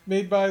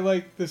 Made by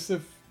like the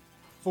Civ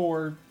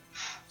 4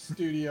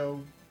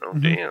 studio Oh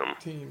damn.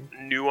 team.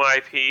 New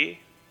IP.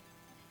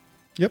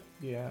 Yep.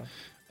 Yeah.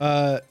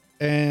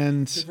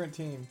 And Different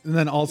team.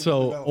 then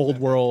also development. Old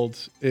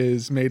World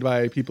is made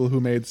by people who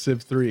made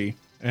Civ 3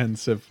 and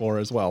Civ 4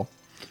 as well.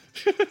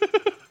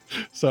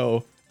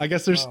 So I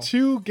guess there's Wow.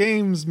 2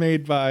 games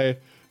made by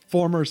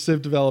former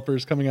Civ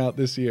developers coming out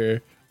this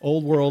year,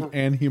 Old World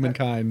and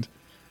Humankind.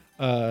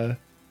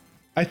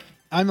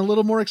 I'm a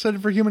little more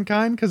excited for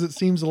Humankind because it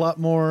seems a lot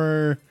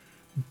more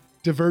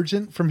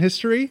divergent from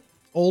history.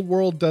 Old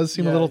World does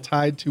seem a Yeah. little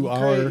tied to You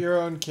our... create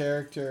your own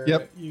character.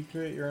 Yep. You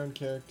create your own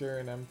character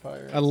in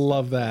Empire. I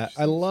love that.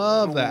 I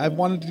love that. I've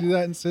wanted to do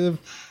that in Civ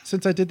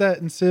since I did that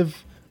in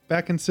Civ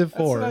back in Civ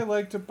That's what I 4.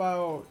 liked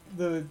about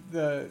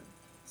the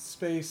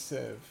Space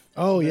Civ.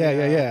 Oh,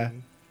 yeah.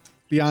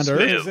 Beyond Civ.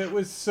 Earth? Because it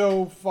was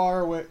so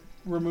far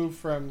removed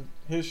from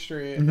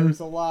history, and Mhm. there was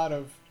a lot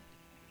of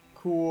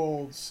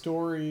cool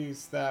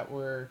stories that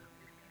were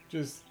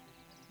just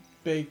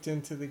baked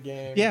into the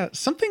game. Yeah,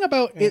 something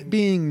about it And-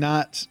 being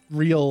not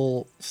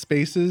real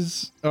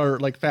spaces or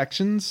like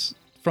factions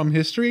from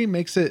history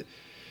makes it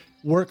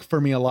work for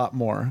me a lot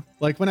more.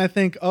 Like when I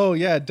think, oh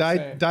yeah,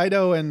 Same.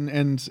 Dido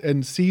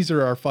and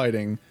Caesar are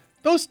fighting.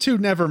 Those two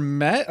never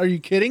met. Are you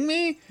kidding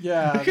me?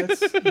 Yeah,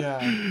 that's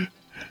yeah.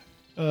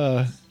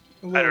 Uh,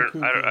 A little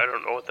kooky. I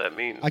don't know what that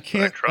means. I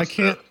can't. but I trust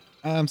can't. it.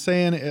 I'm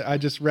saying I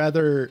just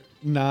rather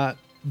not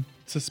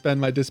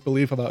suspend my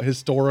disbelief about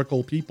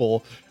historical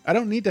people. I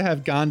don't need to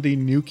have Gandhi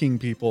nuking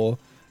people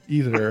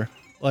either.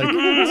 Like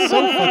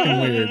so fucking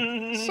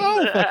weird.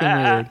 So fucking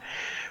weird.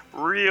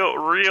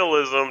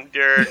 Realism,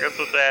 Derek. That's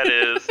what that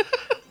is.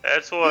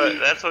 That's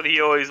what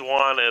he always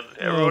wanted.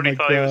 Everybody my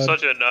thought he was God.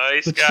 such a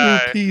nice The guy.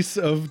 true piece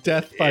of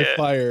death by Yeah.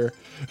 fire.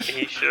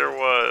 He sure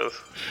was.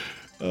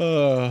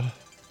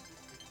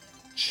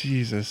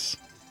 Jesus.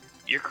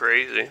 You're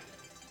crazy.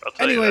 I'll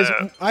tell Anyways, you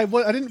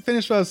that. I didn't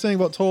finish what I was saying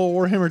about Total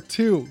Warhammer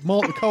 2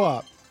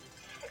 co-op.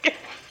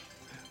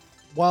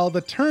 While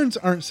the turns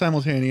aren't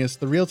simultaneous,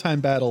 the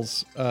real-time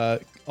battles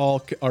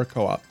all are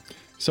co-op.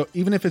 So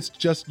even if it's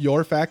just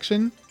your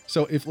faction,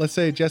 so if let's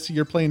say Jesse,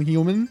 you're playing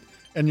human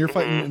and you're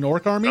fighting an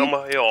orc army, I'm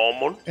a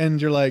human.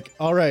 and you're like,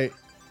 all right,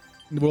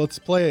 well, let's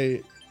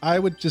play.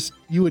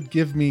 You would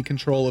give me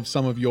control of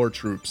some of your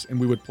troops, and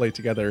we would play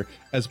together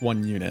as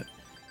one unit,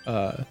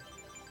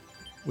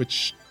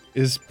 which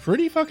is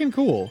pretty fucking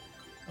cool.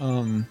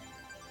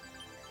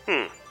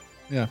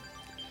 Yeah.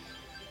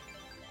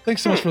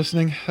 Thanks so much for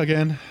listening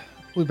again.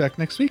 We'll be back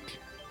next week.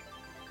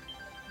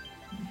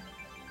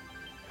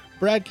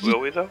 Brad, Will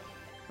we though?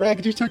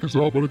 could you take us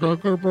all? All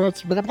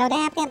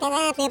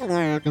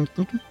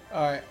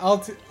right,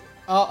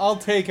 I'll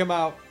take him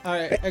out. All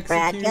right,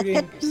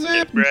 executing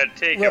Yeah, Brad,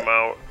 take him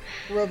out.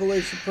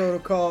 Revelation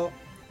Protocol.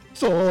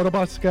 Time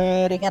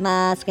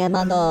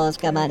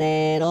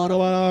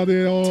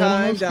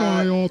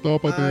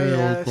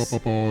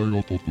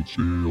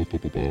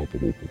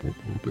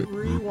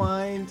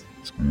Rewind.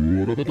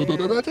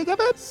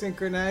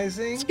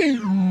 Synchronizing.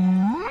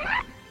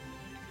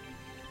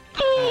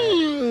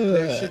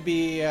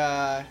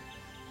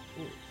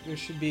 There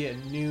should be a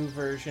new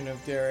version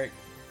of Derek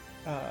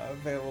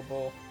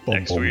available.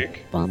 Next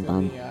week. Bum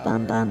bum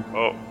bum bum.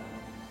 Oh,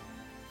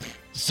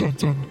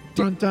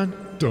 Dun dun.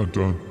 Dun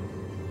dun.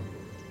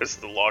 it's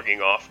the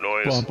logging off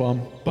noise. Bum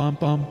bum bum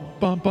bum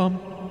bum bum.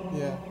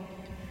 Yeah.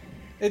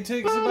 It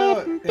takes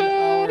about an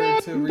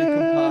hour to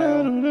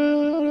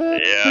recompile.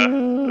 Yeah,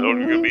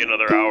 there's gonna be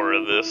another hour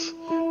of this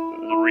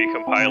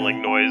recompiling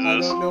I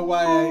noises.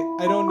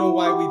 don't know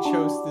why we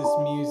chose this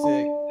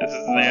music. This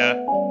is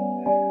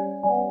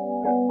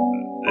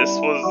This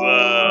was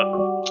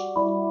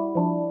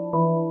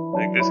I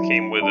think this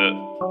came with it.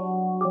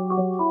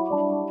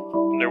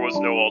 There was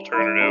no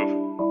alternative.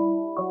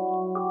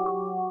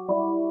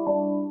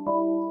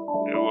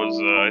 It was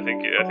I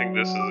think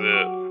this is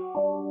it.